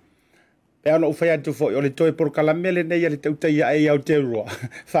tawaa. Pea ono uwhai atu fo, o le toe porokalame le nei a le Tautai A'e au teurua.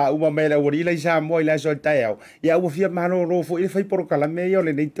 Wha uma mea ua ila i Samoa i la so tai au. Ia ua fia mahano ro fo i le whai porokalame i o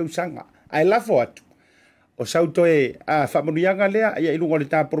le nei tausanga. Ai lafo atu. O sau toe a whamanuianga lea, ia ilunga le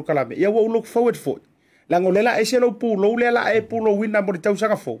tā porokalame. Ia ua look forward fo. Lango lela e se lo pulo lela e pulo wina mo tau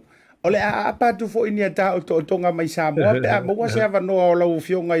sanga fo. O le a patu fo inia ta o tonga mai Samoa pe a mo se ava no o lau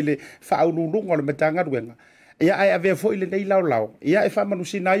fionga ile fa ululunga le metanga ruenga. Ia ai ave fo ile nei lau. Ia e fa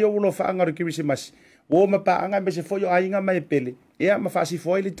manusina yo lo fa anga Christmas. O ma pa anga me se fo yo ainga mai pele. Ia ma fa si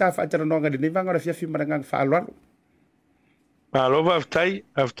fo ile ta fa tera nonga ni vanga fia fi maranga fa alwalo. Malova aftai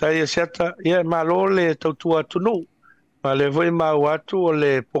Asiata ia malo le tautua tunu. Ma le voi mau atu o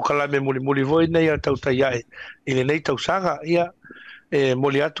le pokalame muli voi nei a Tautai A'e. I le nei tausanga ia e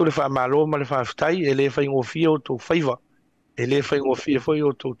moli atu le whaamalo ma le whaaftai e le whaingofia o tō whaiva. E le whaingofia foi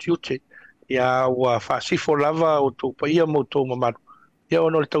o tō tiute. Ia ua whaasifo lava o tō paia mo tō mamaru. Ia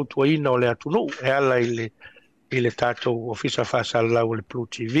ono le tautuaina o le atunu e ala i le tātou ofisa whaasala o le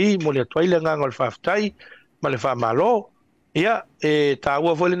BluwaveTV moli atu aile nganga o le whaaftai ma le whaamalo. Ia, e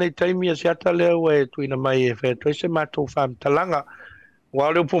tāua fo le nei taimi Asiata leo e tuina mai e whetoi se mātou whaamtalanga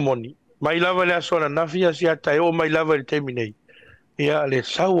wā leo pomoni. Mai lava le asona nafi Asiata e o mai lava le taimi nei. Ia, le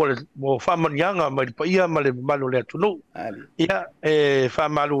sau o whamanianga mai le paia ma le malo le atunu. Ia, e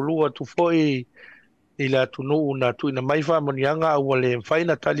whamalulua tu foi i le atunu una tuina mai whamanianga ua le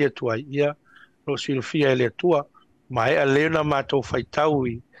whaina tali atuai. Ia, lo silfia e le atua, ma e a leona mātou whaitau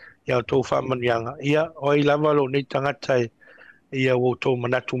ia o tō whamanianga. Ia, o i lava lo nei tangata e ia o tō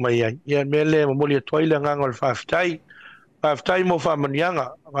manatu mai ai. Ia mele mamoli atuai le nganga o le whaaftai mo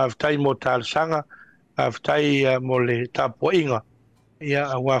whamanianga, whaaftai mo tālsanga, whaaftai mo le tāpoinga. Ia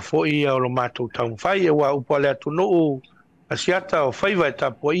a wafo ia o lo mātou taumwhai, e wa upa le atunu Asiata o whaiva e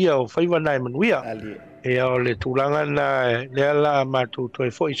tāpoia o whaiva nai manuia. Ia o le tūranga na le ala mātou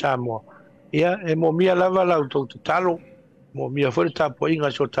toi fo i Samoa. Ia e mo mia lava lau tō te talo, mo mia fo le tāpoinga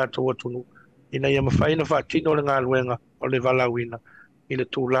so tātou atunu. Ina ia mawhaina whaatino le ngā luenga o le walawina i le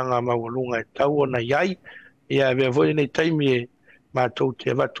tūlanga mawalunga e tau o na iai. Ia e vea voi nei taimi e mātou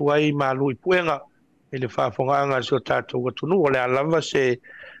te watu ai mālu i puenga i le whaafongaanga so tātou atunu o le alava se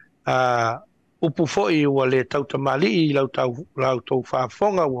upu foi o le tau Tamalelagi i lau tau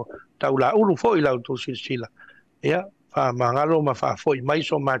whaafonga o tau la ulu foi lau tau silsila. Ia whaamangalo ma whaafoi mai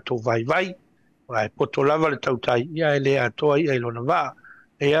so mātou vai e poto lava le tautai. Ia e le atoa i ailona waa.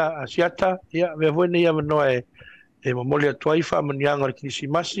 Ia Asiata, ia me voi nei amanoa e mamoli atua i whaamanianga le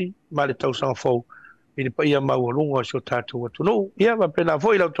Krismasi ma le tausanga fou i le paia maualunga o tātou atunu. Ia ma pena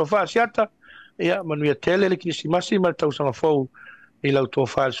foi lau tō wha Asiata, ia manuia tele le Krismasi ma le tausanga fou i lau tō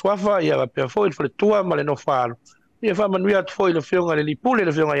wha swafa, ia ma pena foi le tua ma le no whaaro. Ia whaamanuia atu foi le whionga le lipule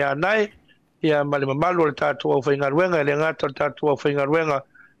le whionga ia nai, ia ma le mamalu le tātou au whaingaruenga, le ngata le tātou au whaingaruenga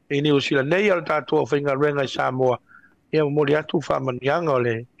i New Zealand nei le tātou au whaingaruenga i Samoa. Ia mori atu whaamanianga o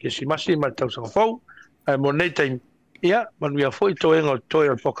le Krismasi ma le tausanga fou, mo nei taimi. Ia, manuia foi toenga o toi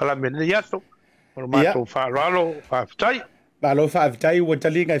o pokalame nei ato, o le mātou Faualo, whaaftai. ba lo fa vitai wa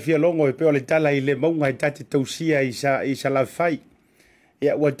talinga fia longo e pe o le tala I le maunga I tate tausia I sa la fai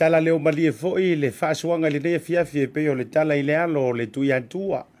ia wa tala leo mali e foi le fa suanga le ne fia fia pe o le tala I le alo le tu ia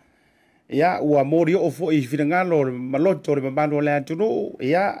tua ia ua mori o foi finangalo maloto le mamano le atuno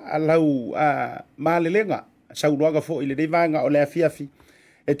ia alau a malelenga saunoanga foi le vanga o le fiafi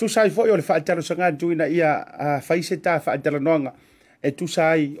e tu sai foi o le fa talo sanga tuina ia faise ta fa talo nonga e tu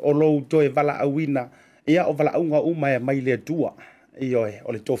sai o lo to e vala awina ia o vala unga uma e mai le tua io e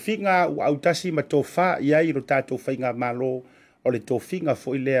o le tofinga ua autasi ma tofa ia I ro tato fainga malo o le tofinga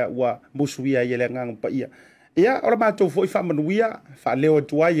foi le ua musuia ia le ngang pa ia ora matou foi fa manuia fa leo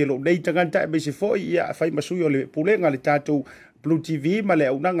tuai lo nei tanganta e se foi ia fai masui o le pulenga le tatou BluwaveTV ma le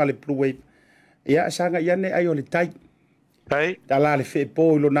unanga le Bluwave ia sanga ia ne ai o le tai tala le fe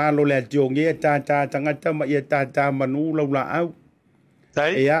po lo na lo le tionge tangata ma ia manu lo la au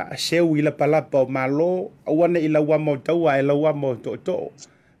ia seu I la palapa o malo awane I la wa mo tau ai la wa mo to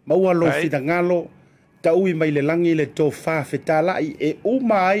ma wa lo fitangalo tau I mai le langi le to fa fetala e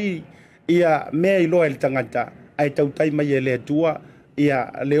umai ia mea I loa le tangata ai tautai mai le tua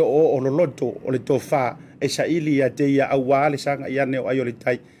ia le o loloto o le tofa e sa ili ia te ia awa le sanga ia neo ai o le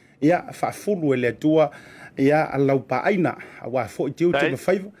tai ia whafulu le tua ia alau pa aina awa fo I tiu te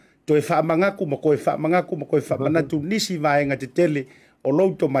mawhaiva to e wha mangaku ma koe wha mangaku ma koe wha manatu nisi vaenga te tele o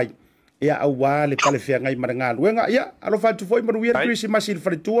lauto mai ia awa le pale fea ngai maranga luenga ia alo fatu foi maruia krisi masi le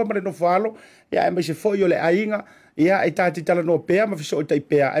faritua ma le no Faualo ia e mai se foi o le ainga ia e tati tala no pea ma fiso o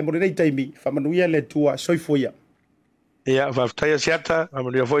Taupea ai mo nei taimi fa manuia le tua soifoia ia va tai Asiata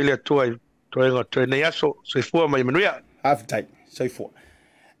manuia foi le tua toenga to nei aso soifua mai manuia aftai soifua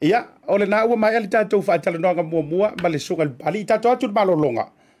ia o le na ua mai ale tatou fa tala no nga mua ma le sunga le bali tatou atu malolonga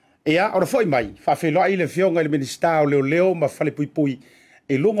ia ora foi mai fa felo ai le fionga le minista o leo ma fale pui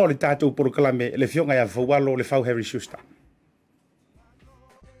e lunga o le tatou porokalame le fionga ia Faualo le fau Harry Schuster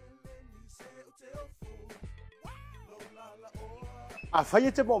a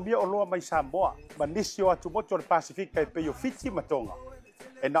fai te mo mia o loa mai Samoa ma nisi o atu moto le PacificEzy pe yo fiti matonga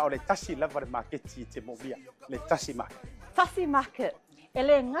e na o le Tasi Market te mo mia le Tasi Market Tasi Market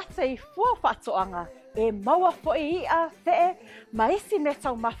ele ngata I fua whatoanga e maua foi ia te ma isi me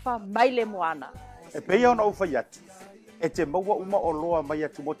tau mafa mai le moana e pe ona u fai atu e te maua uma o loa mai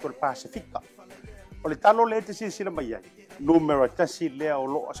atu moto le PacificEzy o le talo le te sila mai ai numero tasi lea o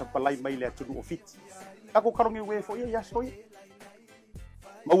loa sa palai mai le atu o fiti ako karongi we foi ia soi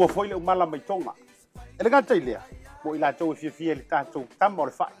maua foi le umala mai tonga e le gata I lea mo I latou e fia le tatou tama o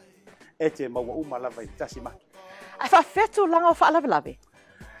le fai e te maua uma lava I Tasi Market a fa fetu langa o whaalawelawe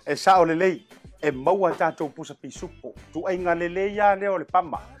e sa o le lei e maua tatou pusa pisupo tu ai ngā lele ia leo le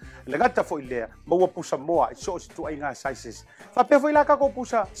pama le gata foi lea maua pusa moa I so tu ai ngā sizes fa pe foi la kako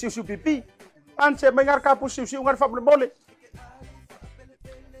pusa siu pipi anse mai ngar ka pusa siu ngar fa mole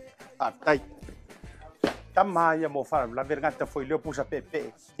tai tama ia mo fa la vergata foi leo pusa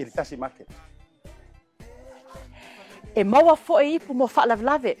pepe I Tasi Market e maua foi pu mo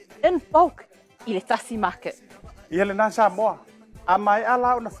whaalawelawe in bulk I le Tasi Market ia le nasa moa a mai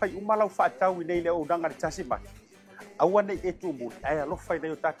ala ona fai umalau whaatau I nei le o nanga le Tasi Market aua nei e tu muli ai alo fai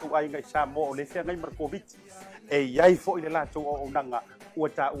nei o tatou ai ngai Samoa o le fea ngai markoviti e iai fo I le latou o nanga ua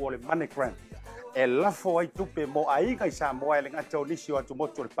ta ua le MoneyGram e lafo ai tupe mo ai ngai Samoa e le ngata o nisi o atu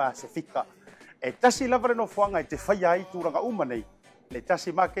moto le Pasifika e tasi lava no fuanga I te fai ai turanga uma nei le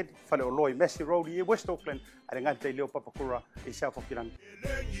Tasi Market fale o loi Messi Road I West Auckland a le ngata I leo papakura I South-Auckland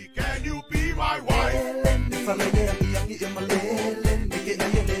Can you be my wife?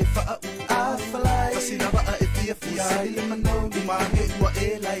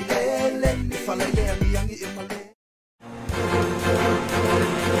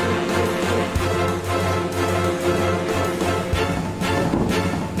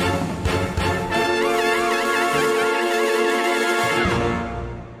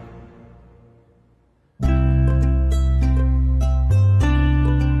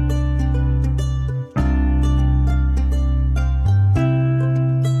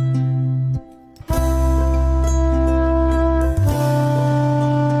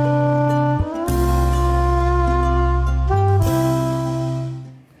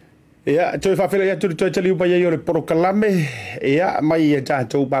 ia toi fa fela ia tu toi tali upa ia o le porokalame ia mai e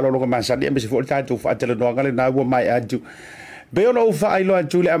tatou balologa masani e se fo tatou fa tele no ngale na ua mai atu be ona ufa ai lo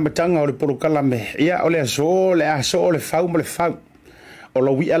atu le amatanga o le porokalame ia o le aso le fau mo le fau o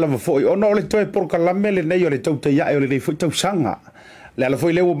lo wi ala fo ona o le toi porokalame le nei o le Tautai A'e o le nei fo tau sanga le ala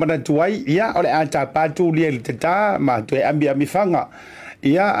foi le o mana tuai ia o le ata patu le tata ma toi ami fanga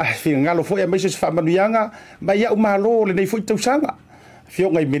ia fi ngalo foi a mai se fa manuanga mai ia o malo le nei fo tau sanga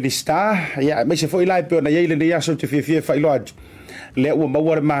fionga i minister ia me se foi lai pe na ye le ia so te fie fai lo le ua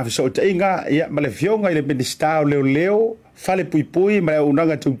maua le mafiso te inga ia ma le fionga i le minister leo fale pui ma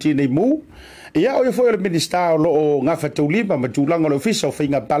unanga tuti nei mu ia o foi le minister lo o ngafa tulima ma tulanga le ofisa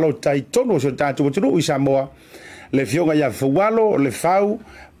finga palota i tono so tatu tunu i Samoa le fionga ia Faualo le fau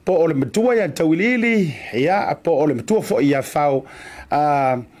po o le matua ia tauilili ia po o le matua fo ia fau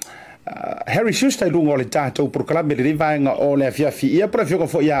Harry Schuster lungo le tato proclame le vainga o le fiafi ia pra fionga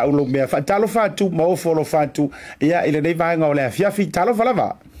fo ia ulo me fa talo fatu mo folo fatu ia ile le vainga o le fiafi talo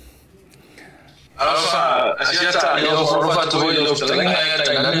falava Alfa Asiata Pio Vaoliko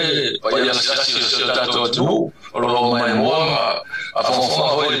tainale pa ia la sasi tato tu o lo mai moa a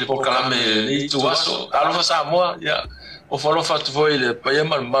fonfonga hoi le proclame ni tu aso alfa Samoa ia o folo fatu foi le pa ia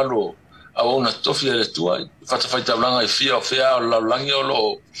malo a ona tofia le tua fata faita blanga e fia o fea o la langi o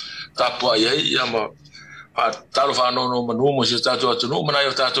lo tapua ia ma a talo fa no manu mo se tato atu no mana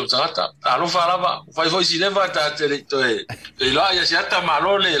yo tato tata alo fa lava fai foi si leva ta te e la ia se ata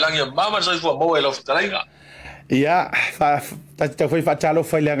malo le langi mama so fo mo e lo tainga ia fa ta foi fa talo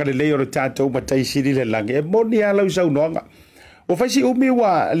fa langa le o tato ma tai siri le langi e moni ala usau noanga o fai si umi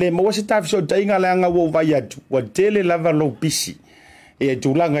wa le mo se tafi so tainga langa wo vai atu wa tele lava lo pisi e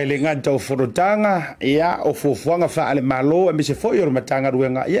tulanga ile ngata o forotanga ia o fofuanga fa ale malo e me se foi o matanga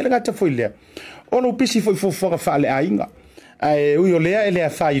ruenga ia ngata foi le o lo pisi foi fofuanga fa ale ainga ai u yo le ele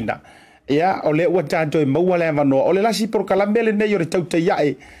faina ia o le o tanto e mo le vano o le lasi por calambele nei o le Tautai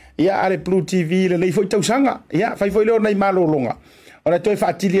A'e ia ale BluwaveTV le nei foi tausanga ia fai foi le nei malo longa ora toi fa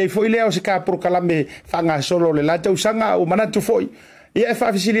atili ai foi le o se ka por calame fanga solo le la tausanga o manatu foi ia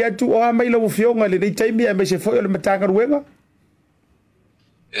fa fisili atu o mai lo fionga le nei taimi e me se foi o le matanga ruenga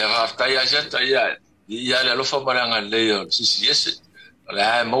e hafta ia jeta ia le lo fa maranga le si ese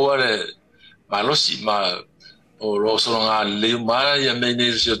la mo le malosi ma o lo so nga le ma ia me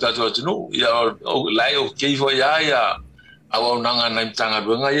ne se tato atu ia o lai o ke fo ia a o nanga na tanga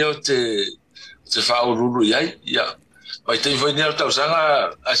ruenga ia te fa o rulu ia mai te foi ne tau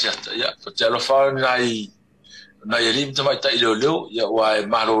sanga asiata ia te lo fa nai na lim te mai tai leo ia wa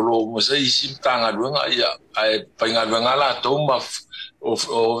marolo mo se sim tanga ruenga ia ai painga ruenga la to ma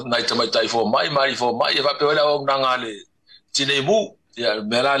o nai te mai tai fo mai fo mai va pe o nanga le tine mu ia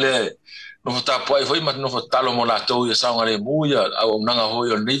mera le no ta poi foi ma no talo mo la to ia sanga le mu ia o nanga ho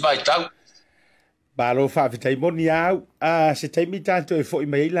yo ni vai tau Balo fa vitai moni au se taimi tanto e foi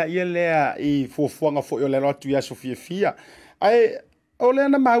mai la ia le i fofuanga foi o le lotu ia sofia ai o le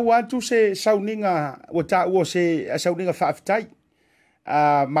na mau atu se sauninga o ta o se sauninga fa vitai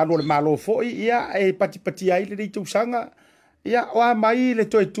malo foi ia e pati ai le tu sanga ia o mai le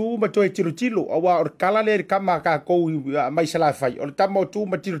toe tu ma toe tilo o wa kala le kama ka ko mai sala fai o tamo tu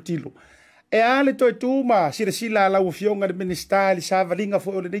ma tilo e ale toe tu ma sila la u fionga de minister li sa valinga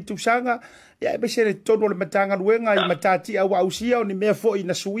fo o le tu sanga ia be se le tono le matanga luenga i matati au ausia o ni me fo i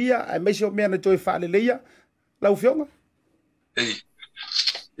na suia e me se o me na toe fa le leia la u fionga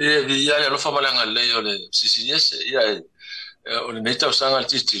ia lo fa malanga le o le sisiese ia o le neta sanga al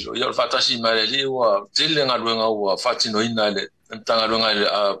titilo ia fa Tasi Market wa tele nga luenga wa fatino ina le tanga luenga le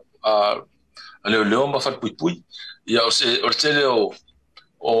a le ma fa pui ia o se o tele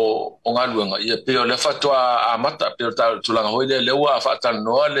o nga luenga ia pe o le fatwa a mata pe o ta tulanga hoile le wa fa tan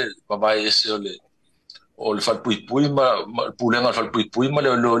no le baba ese o le fa pui ma pulenga fa pui ma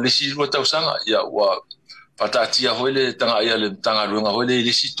le si lo ta sanga ia wa patatia hoile tanga ia le tanga luenga hoile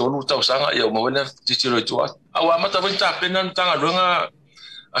le si tolu ta sanga ia mo le titilo tua awa mata venta pena tanga luenga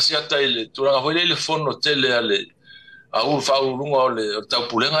asiata ile tulanga hoile le fono tele ale a u fa u lunga le ta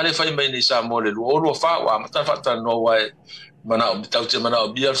pulenga le fa mai ni sa mo le lo fa wa mata fa ta no wa mana tau te mana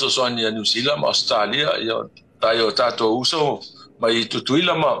bia so soani New Zealand Australia ia tayo tato uso mai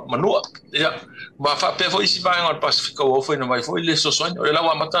tutuila manua ia ma fa pe foi si vai ngol Pacifico o foi no mai foi le so soani o la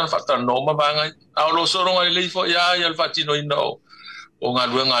wa mata fa ta no ma va ngai a lo so ronga le fo ia il fatino ino o nga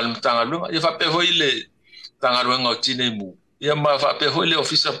luenga al tanga luenga ia fa pe foi le tanga luenga o tine mu ia ma fa pe foi le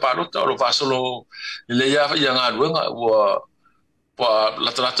officer palota o fa solo le ia nga luenga o pa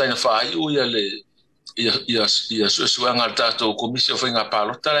la trata ina fa ia le ia suanga tato komisio foi nga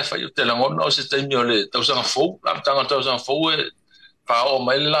palota le fa yo te langono se taimi o le tausanga fo la tanga tausanga fo fa o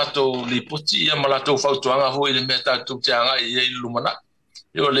mai la to li poti ia ma la to fa tuanga ho ile meta tu tianga ia ilumana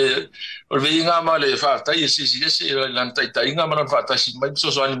yo le o vinga ma le fa tai si lan tai nga ma fa ta si mai so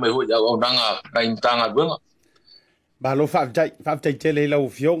ani mai ho ya o nanga na intanga gwenga ba lo fa tai tele la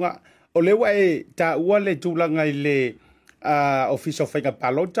ufionga o le wa ta ua le tulanga ile official finga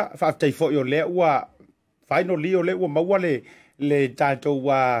palota fa tai fo yo le wa finally o le wa ma le le tātou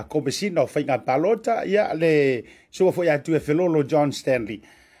wa komesina o whainga palota ia le sua fo ia tu e Felolo John Stanley.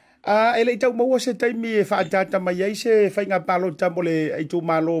 Ele tau maua se taimi e whaatata mai ai se whainga palota mo le ai tu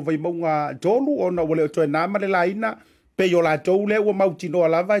malo vai maunga tolu o na wale o toe nama le laina pe yo la tau le ua mauti noa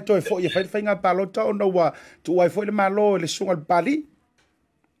lava e toe fo ia whainga palota o na ua tu wai fo le malo le sunga le pali.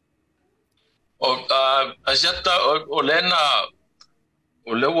 O Asiata o lena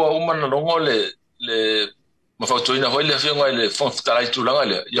o le ua umana longo le mafautuina hoi le whiunga i le whonftarai tūlanga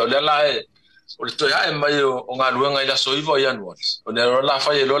le. Ia o le la e o le toi hae mai o ngā luenga i la soiva i anuatis. O le la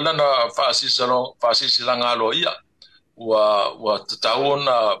whai e lola na whaasisi la ngā loa ia. Ua tatau o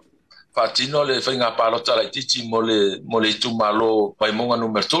na whaatino le whainga pālota lai titi mo le itu malo pai monga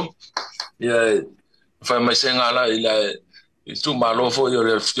numer tolu. Ia whai mai se ngā la i la i tu malo fo i o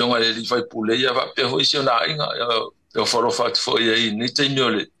le whiunga le li whai pule ia pe hoi se o na inga. Ia o whorofat fo i ai ni te imi o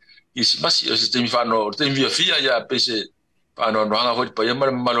le isi masi o se te mi whano o te mi via fia ia pese whano noanga hoi pa ia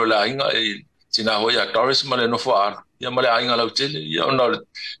mare malo la inga e tina hoi a Taurus male no fo ar ia male a inga lau tele ia o na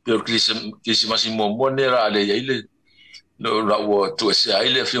pe o kisi masi mo nera ale ia ile lo la o tu se a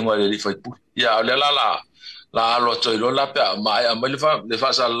ile whiunga le li whai pule ia o le la alo toi lo la pe mai a mai le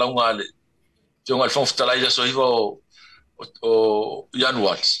fa sa launga le whiunga le whonfutala ia so hiva o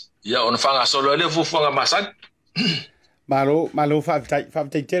Januari. Ia ona whanga solo ele fufuanga masan. Malo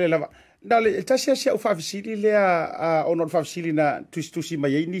whaavitai tele lava. Nale, tasi asia o whaavisili lea ono whaavisili na tusi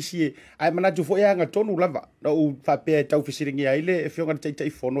mai ei nisi e ai manatu fo ea tonu lava. Na u whaapea e tau whasiringi a ile e whionga tai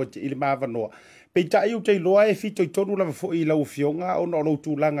whono ili maava noa. Pei tai u te loa e fito i tonu lava fo i lau whionga ono o lau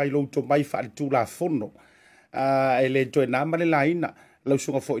tūlanga i lau to mai whaari tūla whono. E le toe nāmane la ina lau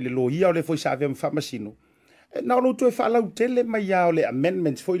sunga fo i le loia o le fo i sa avea mwhamasino. Na lo to e whaalau tele mai ia o le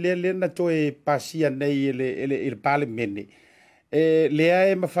amendments fo i le na to e pasia nei ele parliament.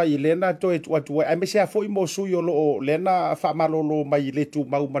 Lea e mawhai le na to e tuatua. Ai me sea fo i mo sui o lo le na whaamalolo mai le tu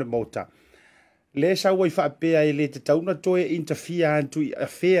mau mare Maota. Le sa wai whaapea e le te tauna to e interfere antu i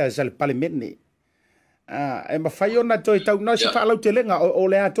affairs al parliament. E mawhai o na to e tauna si whaalau tele nga o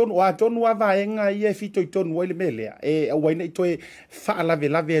le atonu. O atonu a vaenga i e fito i tonu wai le melea. E waina i to e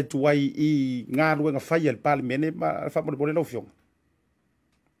whaalave atu ai i ngā ruenga whai al parliament ma whaamore lau whionga.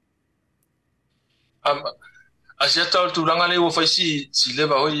 Asiata o tūranga le ua whai si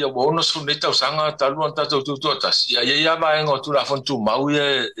lewa hoi ia wa ono su nei tau sanga taluan tatou tūtua tasi. Ia vaenga o tūra whantu mau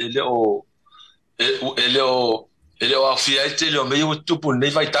ia e leo a fiaite leo mei o tupu nei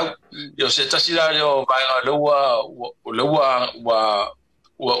vai tau. Ia se tasi la leo vaenga leua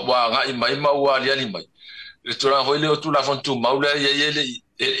wa ngai mai ua liali mai. Le tūranga hoi leo tūra whantu mau lea ia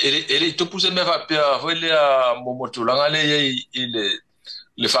ele tupu se me whapea hoi lea momo tūranga le i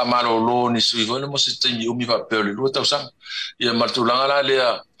le whamaro lo ni sui hoi mo se taimi umi whapea le lua tau sang. Ia martūranga la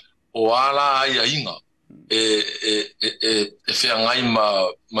lea o ala ai a inga. E whea ngai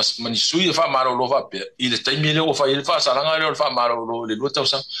mani sui e whamaro lo whapea. I le taimi leo o whai le whaasaranga leo le whamaro lo le lua tau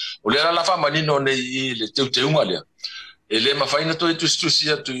sang. O lea la whamanino nei i le teunga lea. E le mawhaina to e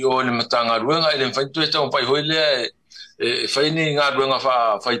tusi atu i o le matanga ruenga. E le mawhaina to e tau whai hoi lea e whaini ngā ruenga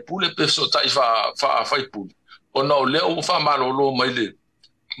whai pule pe so tai whai pule. O na o leo o whamaro lo mai le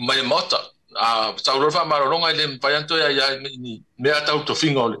mai Maota. Tau roa whamaro ronga i le mpaianto ia ni mea tau to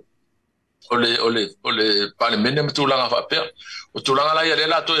whinga o le parlemene me tūlanga whapea. O tūlanga la ia le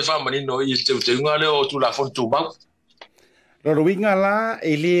la to e whamanino i teunga leo o tūla whontu mau. Roroinga la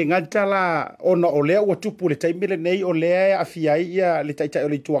e le ngata la ona o lea ua tupu le taimile nei o lea a fiai ia le taitai o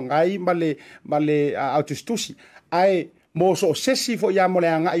le tuangai ma le autostusi. Ai mo so sesi fo ia mo le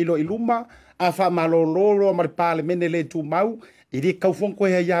anga ilo iluma a whamalololo ma le parlemene le tu mau. I re kaufonko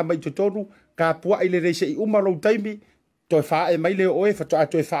hea ia mai totonu, ka pua i le reise i umaro taimi, to e wha e mai leo oe, to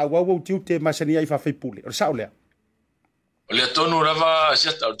e wha wau tiu te masania i wha whaipule. O sao lea? O le tonu rava,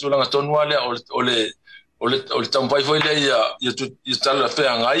 siata, o tūlanga tonu a lea, o le tampai foi lea i tala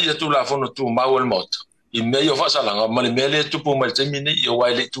whea ngai, i tūla whono tū mau al Maota. I mei o whasalanga, ma le mea le tupu mai taimi ni, i o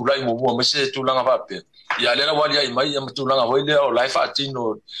wai le tūla i mua, me se tūlanga whapea. I a lera wali ai mai, i ma tūlanga foi lea, o lai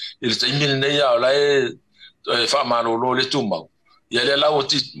whaatino, i le taimi nei a o lai whaamaro le tū mau. Ia le lau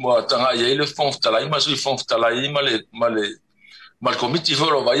ti mo tanga ia le fonftalai ma sui fonftalai ma le komiti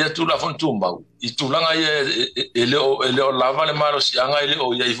foro vai tu la fontu mau I tu langa ia le o lava le maro si anga ile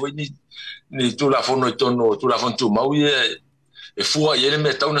o ia I foi ni tu la fono tono tu la fontu mau ia e fua ia le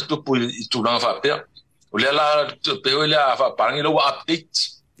metau na tupu I tu langa fa pe o le la pe o le fa pangi lo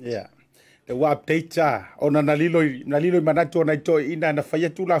update yeah the update ona na lilo manatu na to ina na faia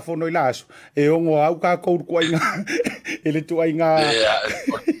tu la fono I laso e ongo au ka ko ko inga ele tu inga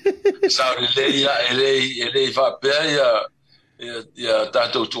sa ele fa pe ia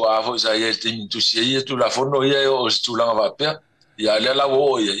tatou tu avo sa ia te tu si ia tu la fono ia o tu langa va pe ia le la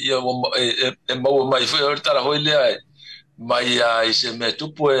o ia e mau mai foi o tala hoi le mai ai se me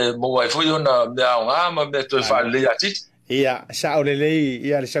tupu e mau ai foi ona me nga ma me to fa le ati ia sa o le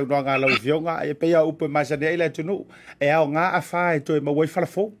ia le sa no nga lau fionga e pe ia upe masa de ile tunu e au nga a fa e to e mau fala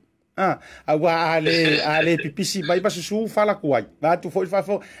fo a wa ale pipisi mai ba su fala kuai na tu foi fa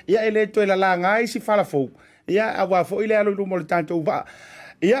fo ia ele to la nga si fala fo ia a wa fo ile alu mo le tanto va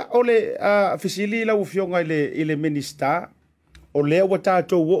ia ole fisili la ufionga ile minister o le wa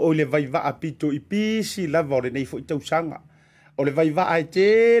tato o le vai va apito i pisi la vore nei fo tau sanga o le vai va ai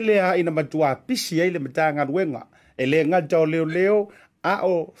te le ina matua pisi ai le matanga ruenga e le ngata o leo a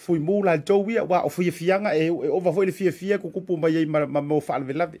o fui mula towia wa o fui fianga e o va foi le fia ku kupu mai ma mo fa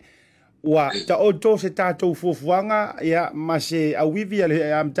le lave wa ta o to se tato fuanga ia ma se a wivi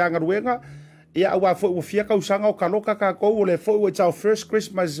le matanga ruenga ia wa foi o fia ka usanga o kaloka ka ko le foi it's our first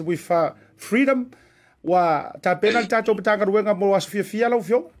Christmas with freedom wa ta pena tato matanga ruenga mo was fia la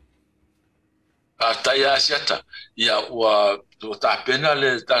fio a tai asiata ia wa ta pena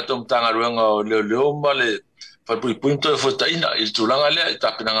le tato matanga ruenga o leo ma le fa pui punto fo taina il tulanga le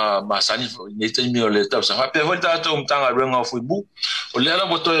ta pena masani nei te mi o le ta sa pe volta tato matanga ruenga fo bu o le ala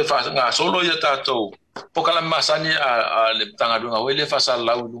boto e fa nga solo ia tato pokala masani a le matanga ruenga o le fa sa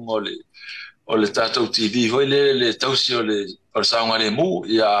la lungo o le tato TV ho le tausi o le o sa nga le mu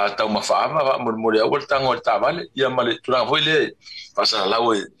ia tau mafaama mo le o tango ta vale ia male tulanga ho le fa sa la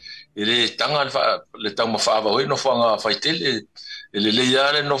o ele tanga le tau mafaama ho no fanga faitele ele le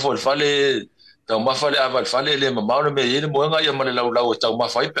yare no fo fale tau mafale aval fale le mama no me ele mo nga ia male lau tau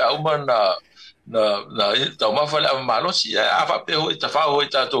mafai pe au mana na tau mafale a malo si a fa pe ho ta fa ho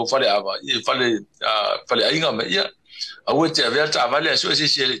ta to fale ava i fale ainga me ia a o te avea ta vale so se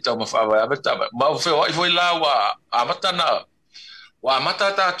se tau mafava ava ta ma foi la wa amatana wa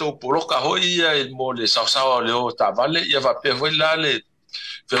matata to poloka hoi mo le sao le o ta vale ia va pe foi la le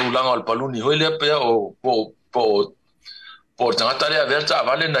fe ulanga al paluni hoi le pe o po tanga le avea ta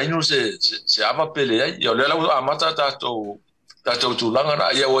vale na inu se ava pele ai ia le la amatata to tato tulanga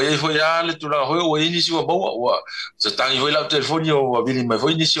na ia o foi ale tulanga hoi o ini si wa se tangi hoi la telefoni o vini mai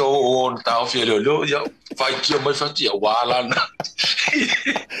foi ini si o ta ofia le ia fai que mai fati wala na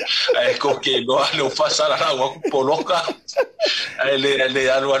ai ko ke no no fasa la wa poloka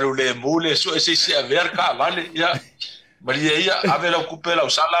ele alu le mule so se aver ka vale ya maria ia ave la kupe la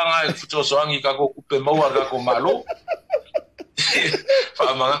sala nga futo soangi ka ko kupe mau ga ko malo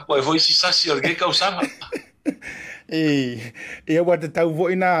fa manga ko foi si sasi orge ka usanga e wa te tau vo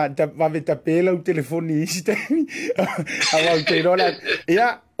ina va veta pela o telefoni iste awa te rola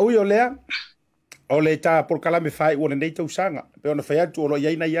ia o yo lea o le ta por kala me fai o nei tau sanga pe ona fai atu o lo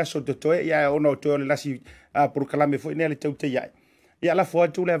ia ia so te toe ia ona to le lasi por kala me foi nei le tau te ia la fo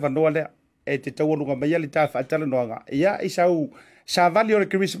atu le vanoa le e te tau lunga mai le ta fa tala noanga ia isau sa vali o le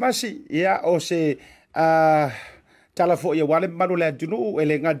Christmas ia o se tala fo ia wale manu le tunu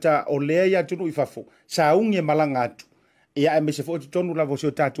ele ngata o le ia tunu i fafo sa unge malanga atu ia e me se fo tonu la vo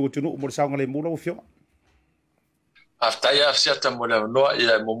so tatu tunu mo sa ngale mulo fio afta ia Asiata mo le no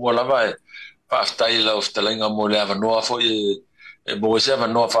ia mo la vai afta ia of talenga mo le no fo e mo se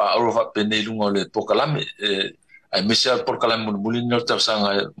no fa ro fa pene lungo le pokalame ai me se pokalame mo mulino ta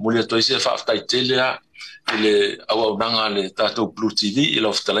sanga mo le to ise fa afta itelia ile au nanga le tato Blue TV ile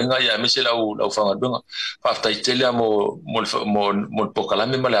of talenga ia me se la fanga dunga fa afta itelia mo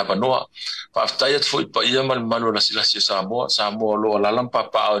pokalame ma le no fa afta ia foi pa ia mal manu la Samoa lo la lampa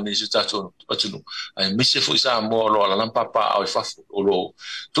pa ni se tato atunu ai me se foi Samoa lo la lampa pa au fa lo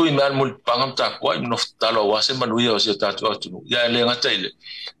tu i mal mul pangam ta ko no talo wa se manu ia se tato atunu ia le ngata ile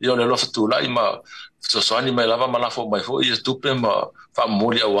io le lo fatula ima so ani mai lava malafo mai fo ia tupe ma fa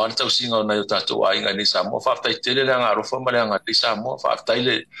mori au anta usinga na yo tato ai ngani Samoa fa tai tele nga ro fa mali nga ti Samoa fa tai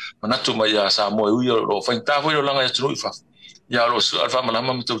le manatu mai ya Samoa u yo ro fa ta fo yo langa tru fa ya ro su alfa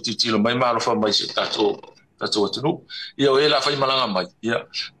malama mi tu tilo mai ma ro fa mai tato tunu ia o ela fa malanga mai ia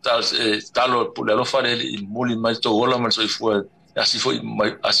talo pu le fa le moli mai to ola mai so fu asi fo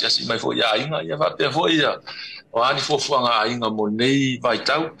mai asi mai fo ya inga ia fa pe fo ia o ani fo nga inga mo nei vai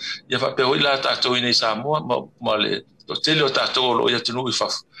tau ia fa pe oila tato nei Samoa ma le to tele o tato lo ia tunu i fa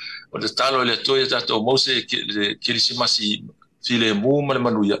o le talo le to ia tato mo se kirisimasi file mu ma le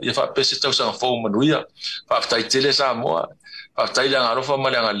manuia ia fa pe se tau sa fo manuia fa tai tele Samoa fa tai la ngaro fa ma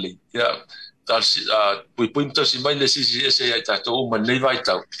le ngali ia tal pui to si mai le si se ia tato ma nei vai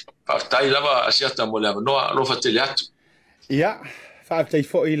tau fa tai lava Asiata mo le no lo fa tele atu ia fa tai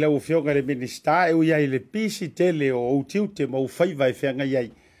fo i lau fionga le minista e ia le pisi tele o tiute mo fai vai fenga ia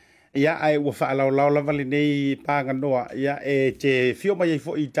ai wa fa la vale nei panga noa ia e te fio mai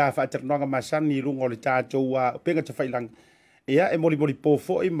fo i ta fa ternanga masani lungo le tato wa penga te failang ia e moli po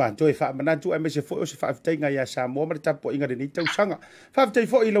fo i ma to e fa manatu e me se fo o se fa ftainga ia Samoa ma tapo inga ni tausanga fa ftai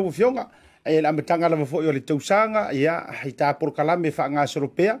fo i lo fionga e la metanga la fo i le tausanga ia i ta por kalame fa nga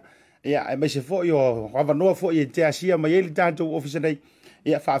Europea ia e me se fo i o wavanoa fo i te asia ma i le tātou office nei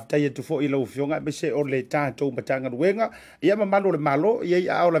ia fa ftai tu fo i lo fionga me se o le tātou matanga ruenga ia ma malo le malo ia i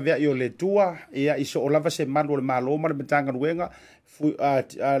aola vea i o le tua ia i so o lava se malo le malo ma le matanga ruenga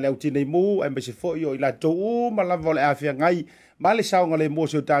le auti nei mu e me se fo i o i la tou ma lava le afia ngai ma le saunga le mo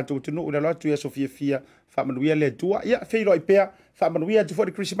se tātou tunu le lotu ia Sofia fia fa manuia le tua ia feilo i pea fa manuia tu fo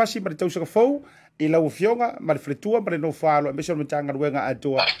de Christmas ma le tausanga fou i lau fionga ma le fretua ma le no Faualo e me se o matanga ruenga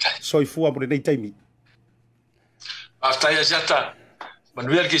atua soifua mo le nei taimi aftai Asiata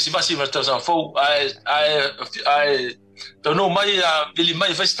manuel ke simasi ma tau sa fou ai to no mai bili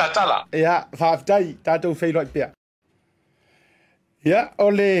mai fa statala ia fa aftai tātou feilo i pea ia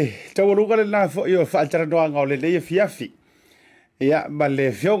ole tawalunga le na fo io fa taranoanga ole le fiafi ia ma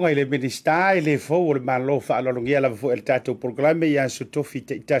le fionga i le minista i le fo o le malo fa alongia la fo el tatou programa ia su tofi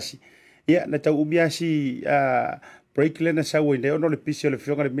te tasi ia na tau umiasi break le na sa wende ono le pisi o le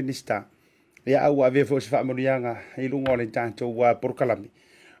fionga le minista ia au ave fo se fa monianga i lunga le tatou programa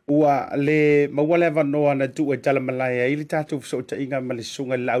ua le mawale vanoa na tu e Taimalelagi i le tatou so ta inga ma le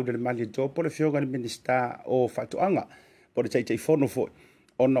sunga laude le mali to po le fionga le minista o fatuanga por te fono fo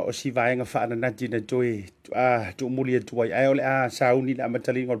ona o si vaenga fa na nati na toi tu muli tu ai ole a sauni na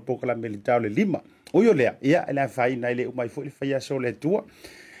matali ngol pokala militao le lima o yo le ia la fai na le mai fo le fai so le tua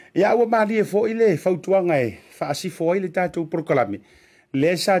ia o mali fo ile fautuanga e fa si fo ile tatu proklame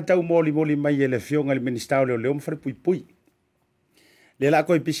le sa tau moli mai le fionga le ministao le o fa pui le la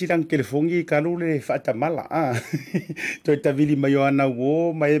ko pisilang telefongi kalu le fa tamala to ta vili mai ana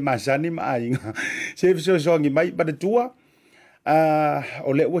wo mai masani mai se so ngi mai ba tua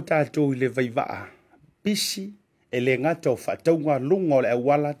o le wata to le vaiva pisi ele ngato fa taunga lunga le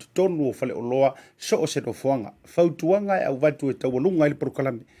wala tonu fa le loa so se do fuanga fautuanga e watu e tau lunga le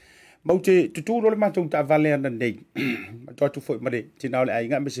proklame maute tutu le matung ta vale ana nei to tu foi mare tina le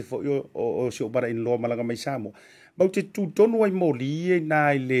ainga me se foi o se bara in lo malanga mai Samoa maute tu tonu ai moli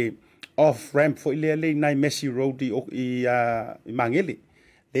na le off ramp foi le na Messi road i mangeli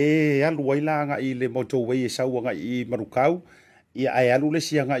le alu wailanga i le motorway sa wanga i marukau i ai alu le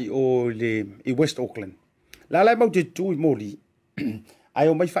sianga i o le i West Auckland la maute tu i moli ai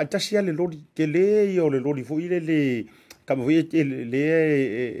o mai fa tasia le lori ke le o le lori foi le kama voi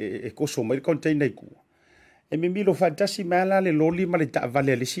le koso mai container ku e me milo fantasi mala le loli ma le ta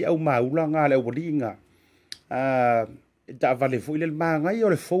vale le si au maula nga le oringa ta vale foi le manga i o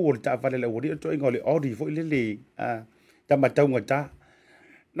le fo ta vale le ori to ngole ori foi le ta mataunga ta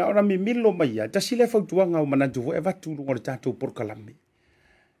na ora me milo mai ta si le fautuanga o manatu vo e vatu ngol ta to por kalame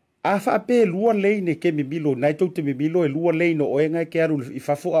a fa pe lua leine ke me milo nai to te me milo e lua leino o enga ke aru i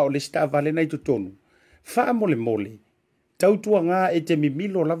fafo o le sta vale nai to tonu fa mole tautua ngā e te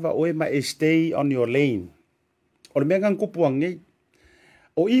mimilo lava o e ma e stay on your lane. O le mea ngang kupuange.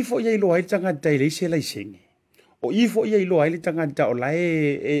 O ifo ia ilo haile tangata i leise laisenge. O ifo ia ilo haile tangata o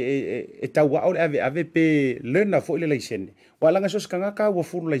lae e taua au le ave pe learner fo ile laisene. Wa langa sos kangaka ua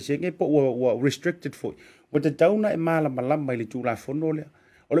furu laisenge po ua restricted fo. Wa te tauna e maa malama ili tūla fono lea.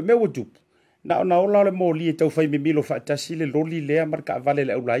 O le mea ua tupu. Na ola le mo li e tau fai mimilo faatasi le loli lea marka avale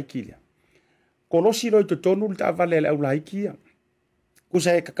le au laiki lea. Kolosi roi to tonu le ta vale le au laikia.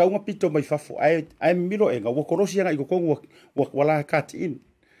 Kusa e kakaunga pito mai fafo. Ai milo enga. Wa kolosi anga i kokongu wala kat in.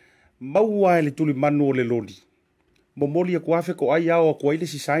 Maua e le tuli manu o le loli. Momoli e kuafe ko ai ao ko ile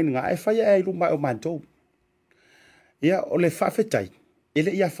si sain nga. E faya e luma o mantou. Ia o le fafetai.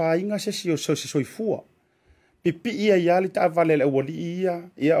 Ele ia fa inga se si o se soifua. Pipi ia ia le ta vale le wali ia.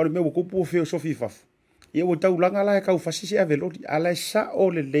 Ia o le meu kupu o feo sofi fafo. Ia o tau langa la e kau fasisi ave loli. Ala e sa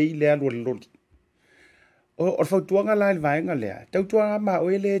o le lei le alu le loli. O fautuanga la vaenga lea. Tautuanga ma o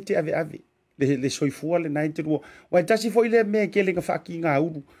ele te ave. Le soifua le naite ruo. Wa tasi fo ile me ke le ngafaki nga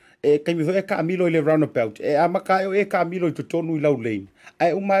uru. E kai me e ka milo ile roundabout. E amaka e ka milo i tonu i lau lane.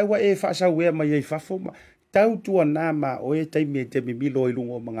 Ai umai wa e fa sa we ma ye fafo ma. Tautuanga ma o e taimi te milo i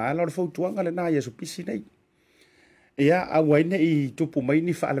lungo mga ala. O fautuanga le na ia so pisi nei. Ia a waine i tupu mai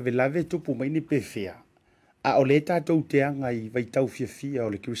ni fa alave tupu mai ni pefea. A o le tātou te anga i vai tau fia o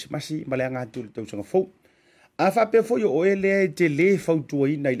le Christmasi ma le anga tu le tau sanga fau. A fa pe fo yo o ele te le fautua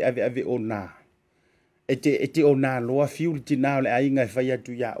ina i le ave o nā. E te o nā loa fiu le tina o le ainga e fai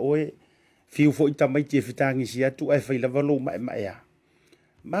atu ia oe. Fiu fo ita mai te fitangi si atu e fai lava lo ma ea.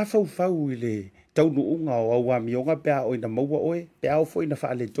 Ma fau i le tau nu unga o au amionga pea o ina maua oe. Pea o fo ina fa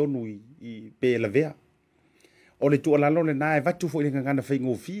ale tonu i pe la vea. O le tu alalo le nā e vatu fo ina ngana fai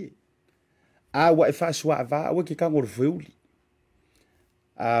ngō fie. A wa e fa swa va o ke kango le feuli.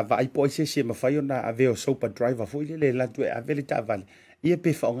 va ai po se mafai ona ave o sopa driver foi le la tu ave le tavale ia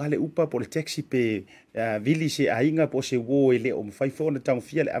pe fa ngale upa po le taxi pe vili se ainga po se wo ele o mafai fo na tang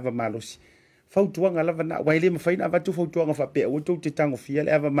fia le ava malosi fautuanga lava na waile mafai na vatu fautuanga fa pe o to te tang fia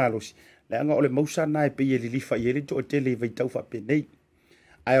le ava malosi le anga o le mausa na pe ye lifa ye le to tele vai tau fa pe nei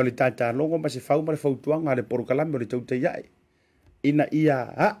ai o le tata longo ma se fau ma le fautuanga le porkalame o le Tautai A'e ina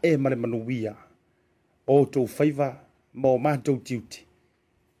ia A'e ma le manuia o to faiva mo ma to tiuti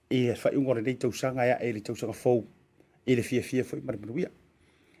e fa ungo le tau sanga ia e le tau sanga fou e le fia foi ma le manuia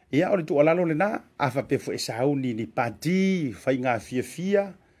ia o le tu alalo le na afa pe fo esauni ni pati fa inga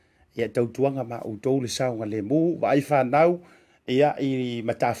fia ia tau tuanga ma o to le saunga le mu vai fa nau ia i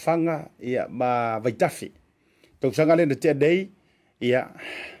matafanga ia ma vaitafi tau sanga le te dei ia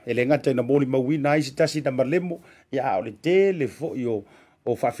ele ngata na moli mawina i tasi na malemo ia o le tele fo yo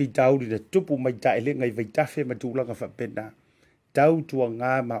o fa fitau le tupu mai ta ele ngai vaitafi ma tulanga fa pena tau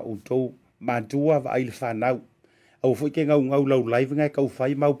tuanga ma o to ma tua va il fa nau au fo ke ngau lau live ngai kau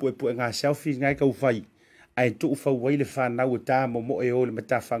fai mau pu nga selfie ngai kau fai ai tu fa wai le fa nau ta mo e o le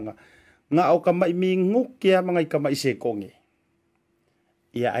matafanga nga o ka mai mi ngukia mangai ka mai se konge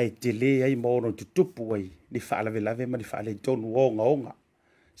ia ai tele ai mo no tupu ai ni fa la vela ve ma ni fa le tonu onga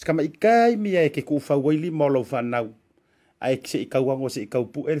ska mai kai mi ai ke ku fa wai li mo lo fa nau ai se ka wango se ka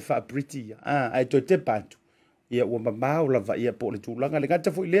pu el fa pretty ai to te patu ia o mama o la va ia po le tulanga le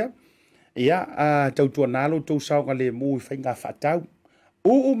ngata fo ile ia tau tu nalo tu saunga le mu fa nga fa tau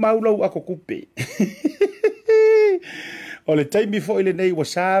u maulo ako kupe o le taimi fo ile nei wa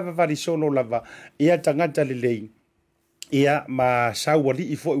sava vari sono lava ia tangata le lei ia ma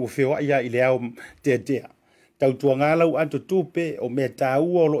sawali i fo i feo ia ile au te tau tu ngalau anto tupe o me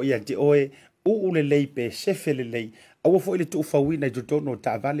tau o lo ia te oe u le lei pe sefe le lei au fo ile tu fawina i tono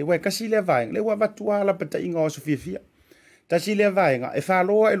ta vale wa kasi le vai le wa batua la pata inga o sofia tasi le vai nga e fa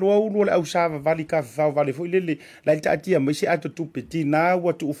lo e lo u le au sava vali ka fa vale fo ile la ta tia mai se ato tupe ti na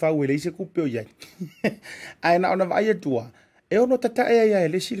wa tu fa we le se kupe o ia ai na ona vai tua e ono tata e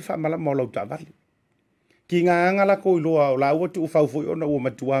le sili fa mala mo lo ta vale ki nga la ko lo la o tu fa fo ona o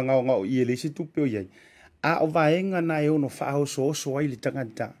matua nga o i le se tupe o ia a o vaenga na e ono fa o so ai le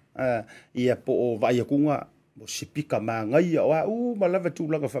tangata ia po o vai kunga mo sipika mangai o malava tu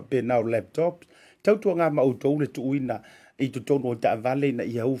langa fa pe na laptop tau tu nga ma auto le tu ina i tu tono ta vale na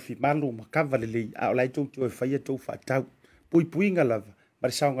ia ufi malu ma kavale le a la tu tu fa ia tu fa tau pui nga lava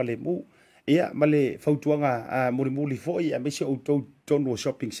mar saunga le mu ia male fautuanga muli fo ia me se auto tono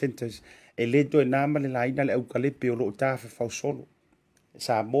shopping centers e le to na male la ina le eucalipto o lo ta fa solo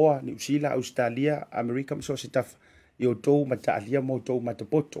Samoa, New Zealand, Australia, America so se taf yo to mata alia mo to mata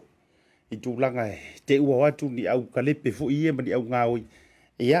poto i tu langa te ua watu ni au kalepe fo ie ma ni au ngaoi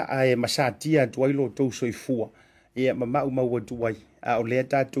ia ai masatia tu ai lo to soifua ia mama uma wa tu ai a o le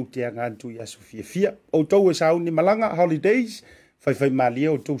ta tu te anga tu ya sofia o to e sau ni malanga holidays fai mali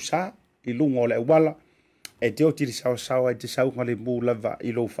o to sa i lungo le wala e te o tiri sau e te sau ngale mu lava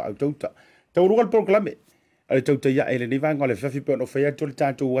i lo fa autota te urungal proclame ale Tautai A'e le niva ngole fafi pe no fai to le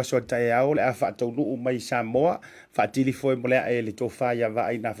tatu waso tai ao le afa to lu mai Samoa fa tili foi mole e le to fa ya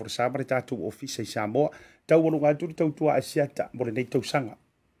va ina for samare tatu office Samoa tau lu ngatu tau tua Asiata mole nei to sanga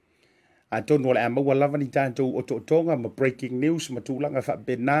a to no le ama wala vani tatu o to tonga ma breaking news ma tulanga fa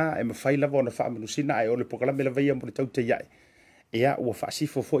bena e ma fai lava ona fa manusina ai o le programa le vai mole Tautai A'e ia o fa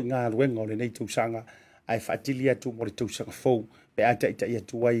sifo foi nga luenga le nei to sanga ai fa tili atu mole to sanga fo pe ata ita ia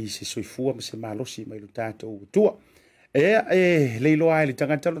tuai se soifua ma se malosi mai lo tatou tua e le lo ai le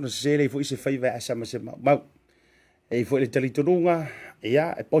tangata no se le foi se fai va asa ma se mau e foi le talitonunga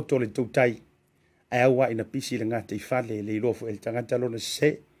ia e poto le Tautai ai wa ina pisi le ngata i fale le lo foi le tangata no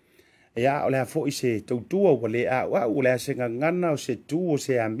se ia o le foi se tautua o le a wa o le se ngana o se tu o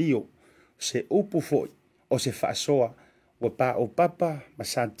se amio se upu foi o se fasoa o pa o papa ma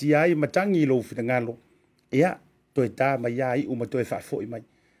santia ai matangi lo finangalo ia to eta mai ai uma to fa foi mai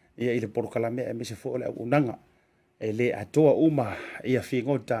ia ile porkalame e me se foi le unanga e le atoa uma ia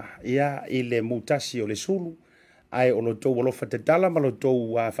fingota ia ile mutasi o le sulu ai o lo to lo fa te tala ma lo to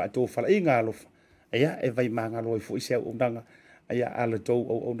fa to fa inga lo ia e vai manga lo foi se unanga ia ala to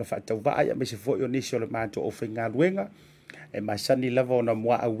o na fa to va ia me se foi o nisi o le mato o finga luenga e masani lava ona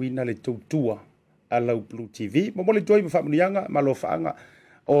moa awina le tutua ala BluwaveTV mo le toi fa mnianga ma lo faanga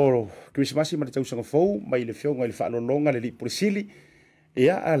o Christmas ma tau sanga fou mai le fionga le falo longa le li prisili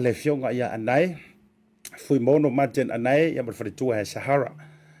ia le fionga ia anai fui mono maten anai ia ma fale tua Sahara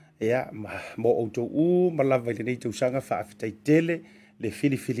ia mo auto ma lava le nei tau sanga fa afitai tele le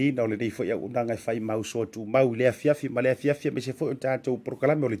fili na le nei fo ia unanga fai mau so tu mau le afiafi ma le afiafi me se fo tatou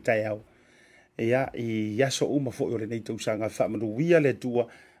proclame o le tai au ia I yaso uma fo ole nei tausanga fa manuia le tua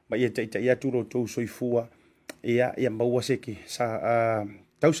ma ia te ia turo to soifua ia maua seki sa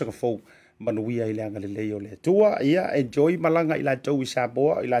tausanga fo manuia I le anga le leo le tua ia enjoy malanga I la tau I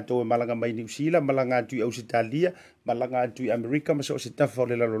Samoa I la tau malanga mai New Zealand malanga tu I Australia malanga tu I America ma so se tafa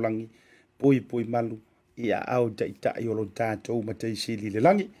le lalolangi poi malu ia au ta I olo tatou ma te sili le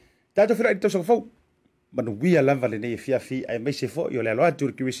langi tatou fira I tausanga fo manuia lava le nei fiafi ai mai se fo I le alo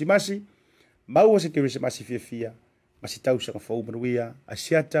atu Krismasi maua se Krismasi fiafia ma se tausanga fo manuia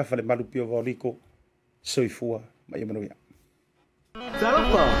Asiata Pio Vaoliko soifua mai manuia.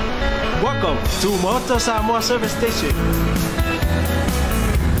 Talofa. Welcome to Maota Samoa Service Station.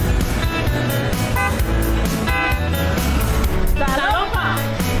 Talofa.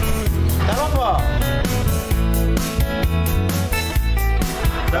 Talofa.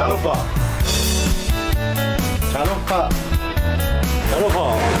 Talofa. Talofa.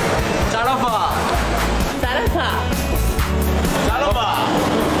 Talofa. Talofa. Talofa.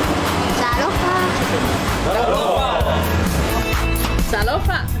 Talofa.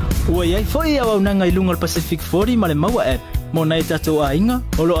 Talofa. Ua iai foi au nanga I lunga Pacific 40 ma le maua app. Mo nai tatou ainga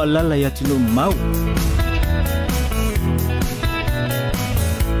o lo alala I atu no mau.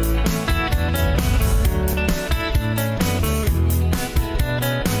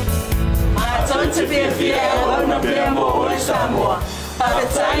 To be a fear, on a beer more Samoa.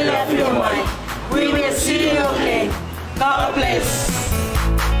 Papali'i, we will see you again. God bless.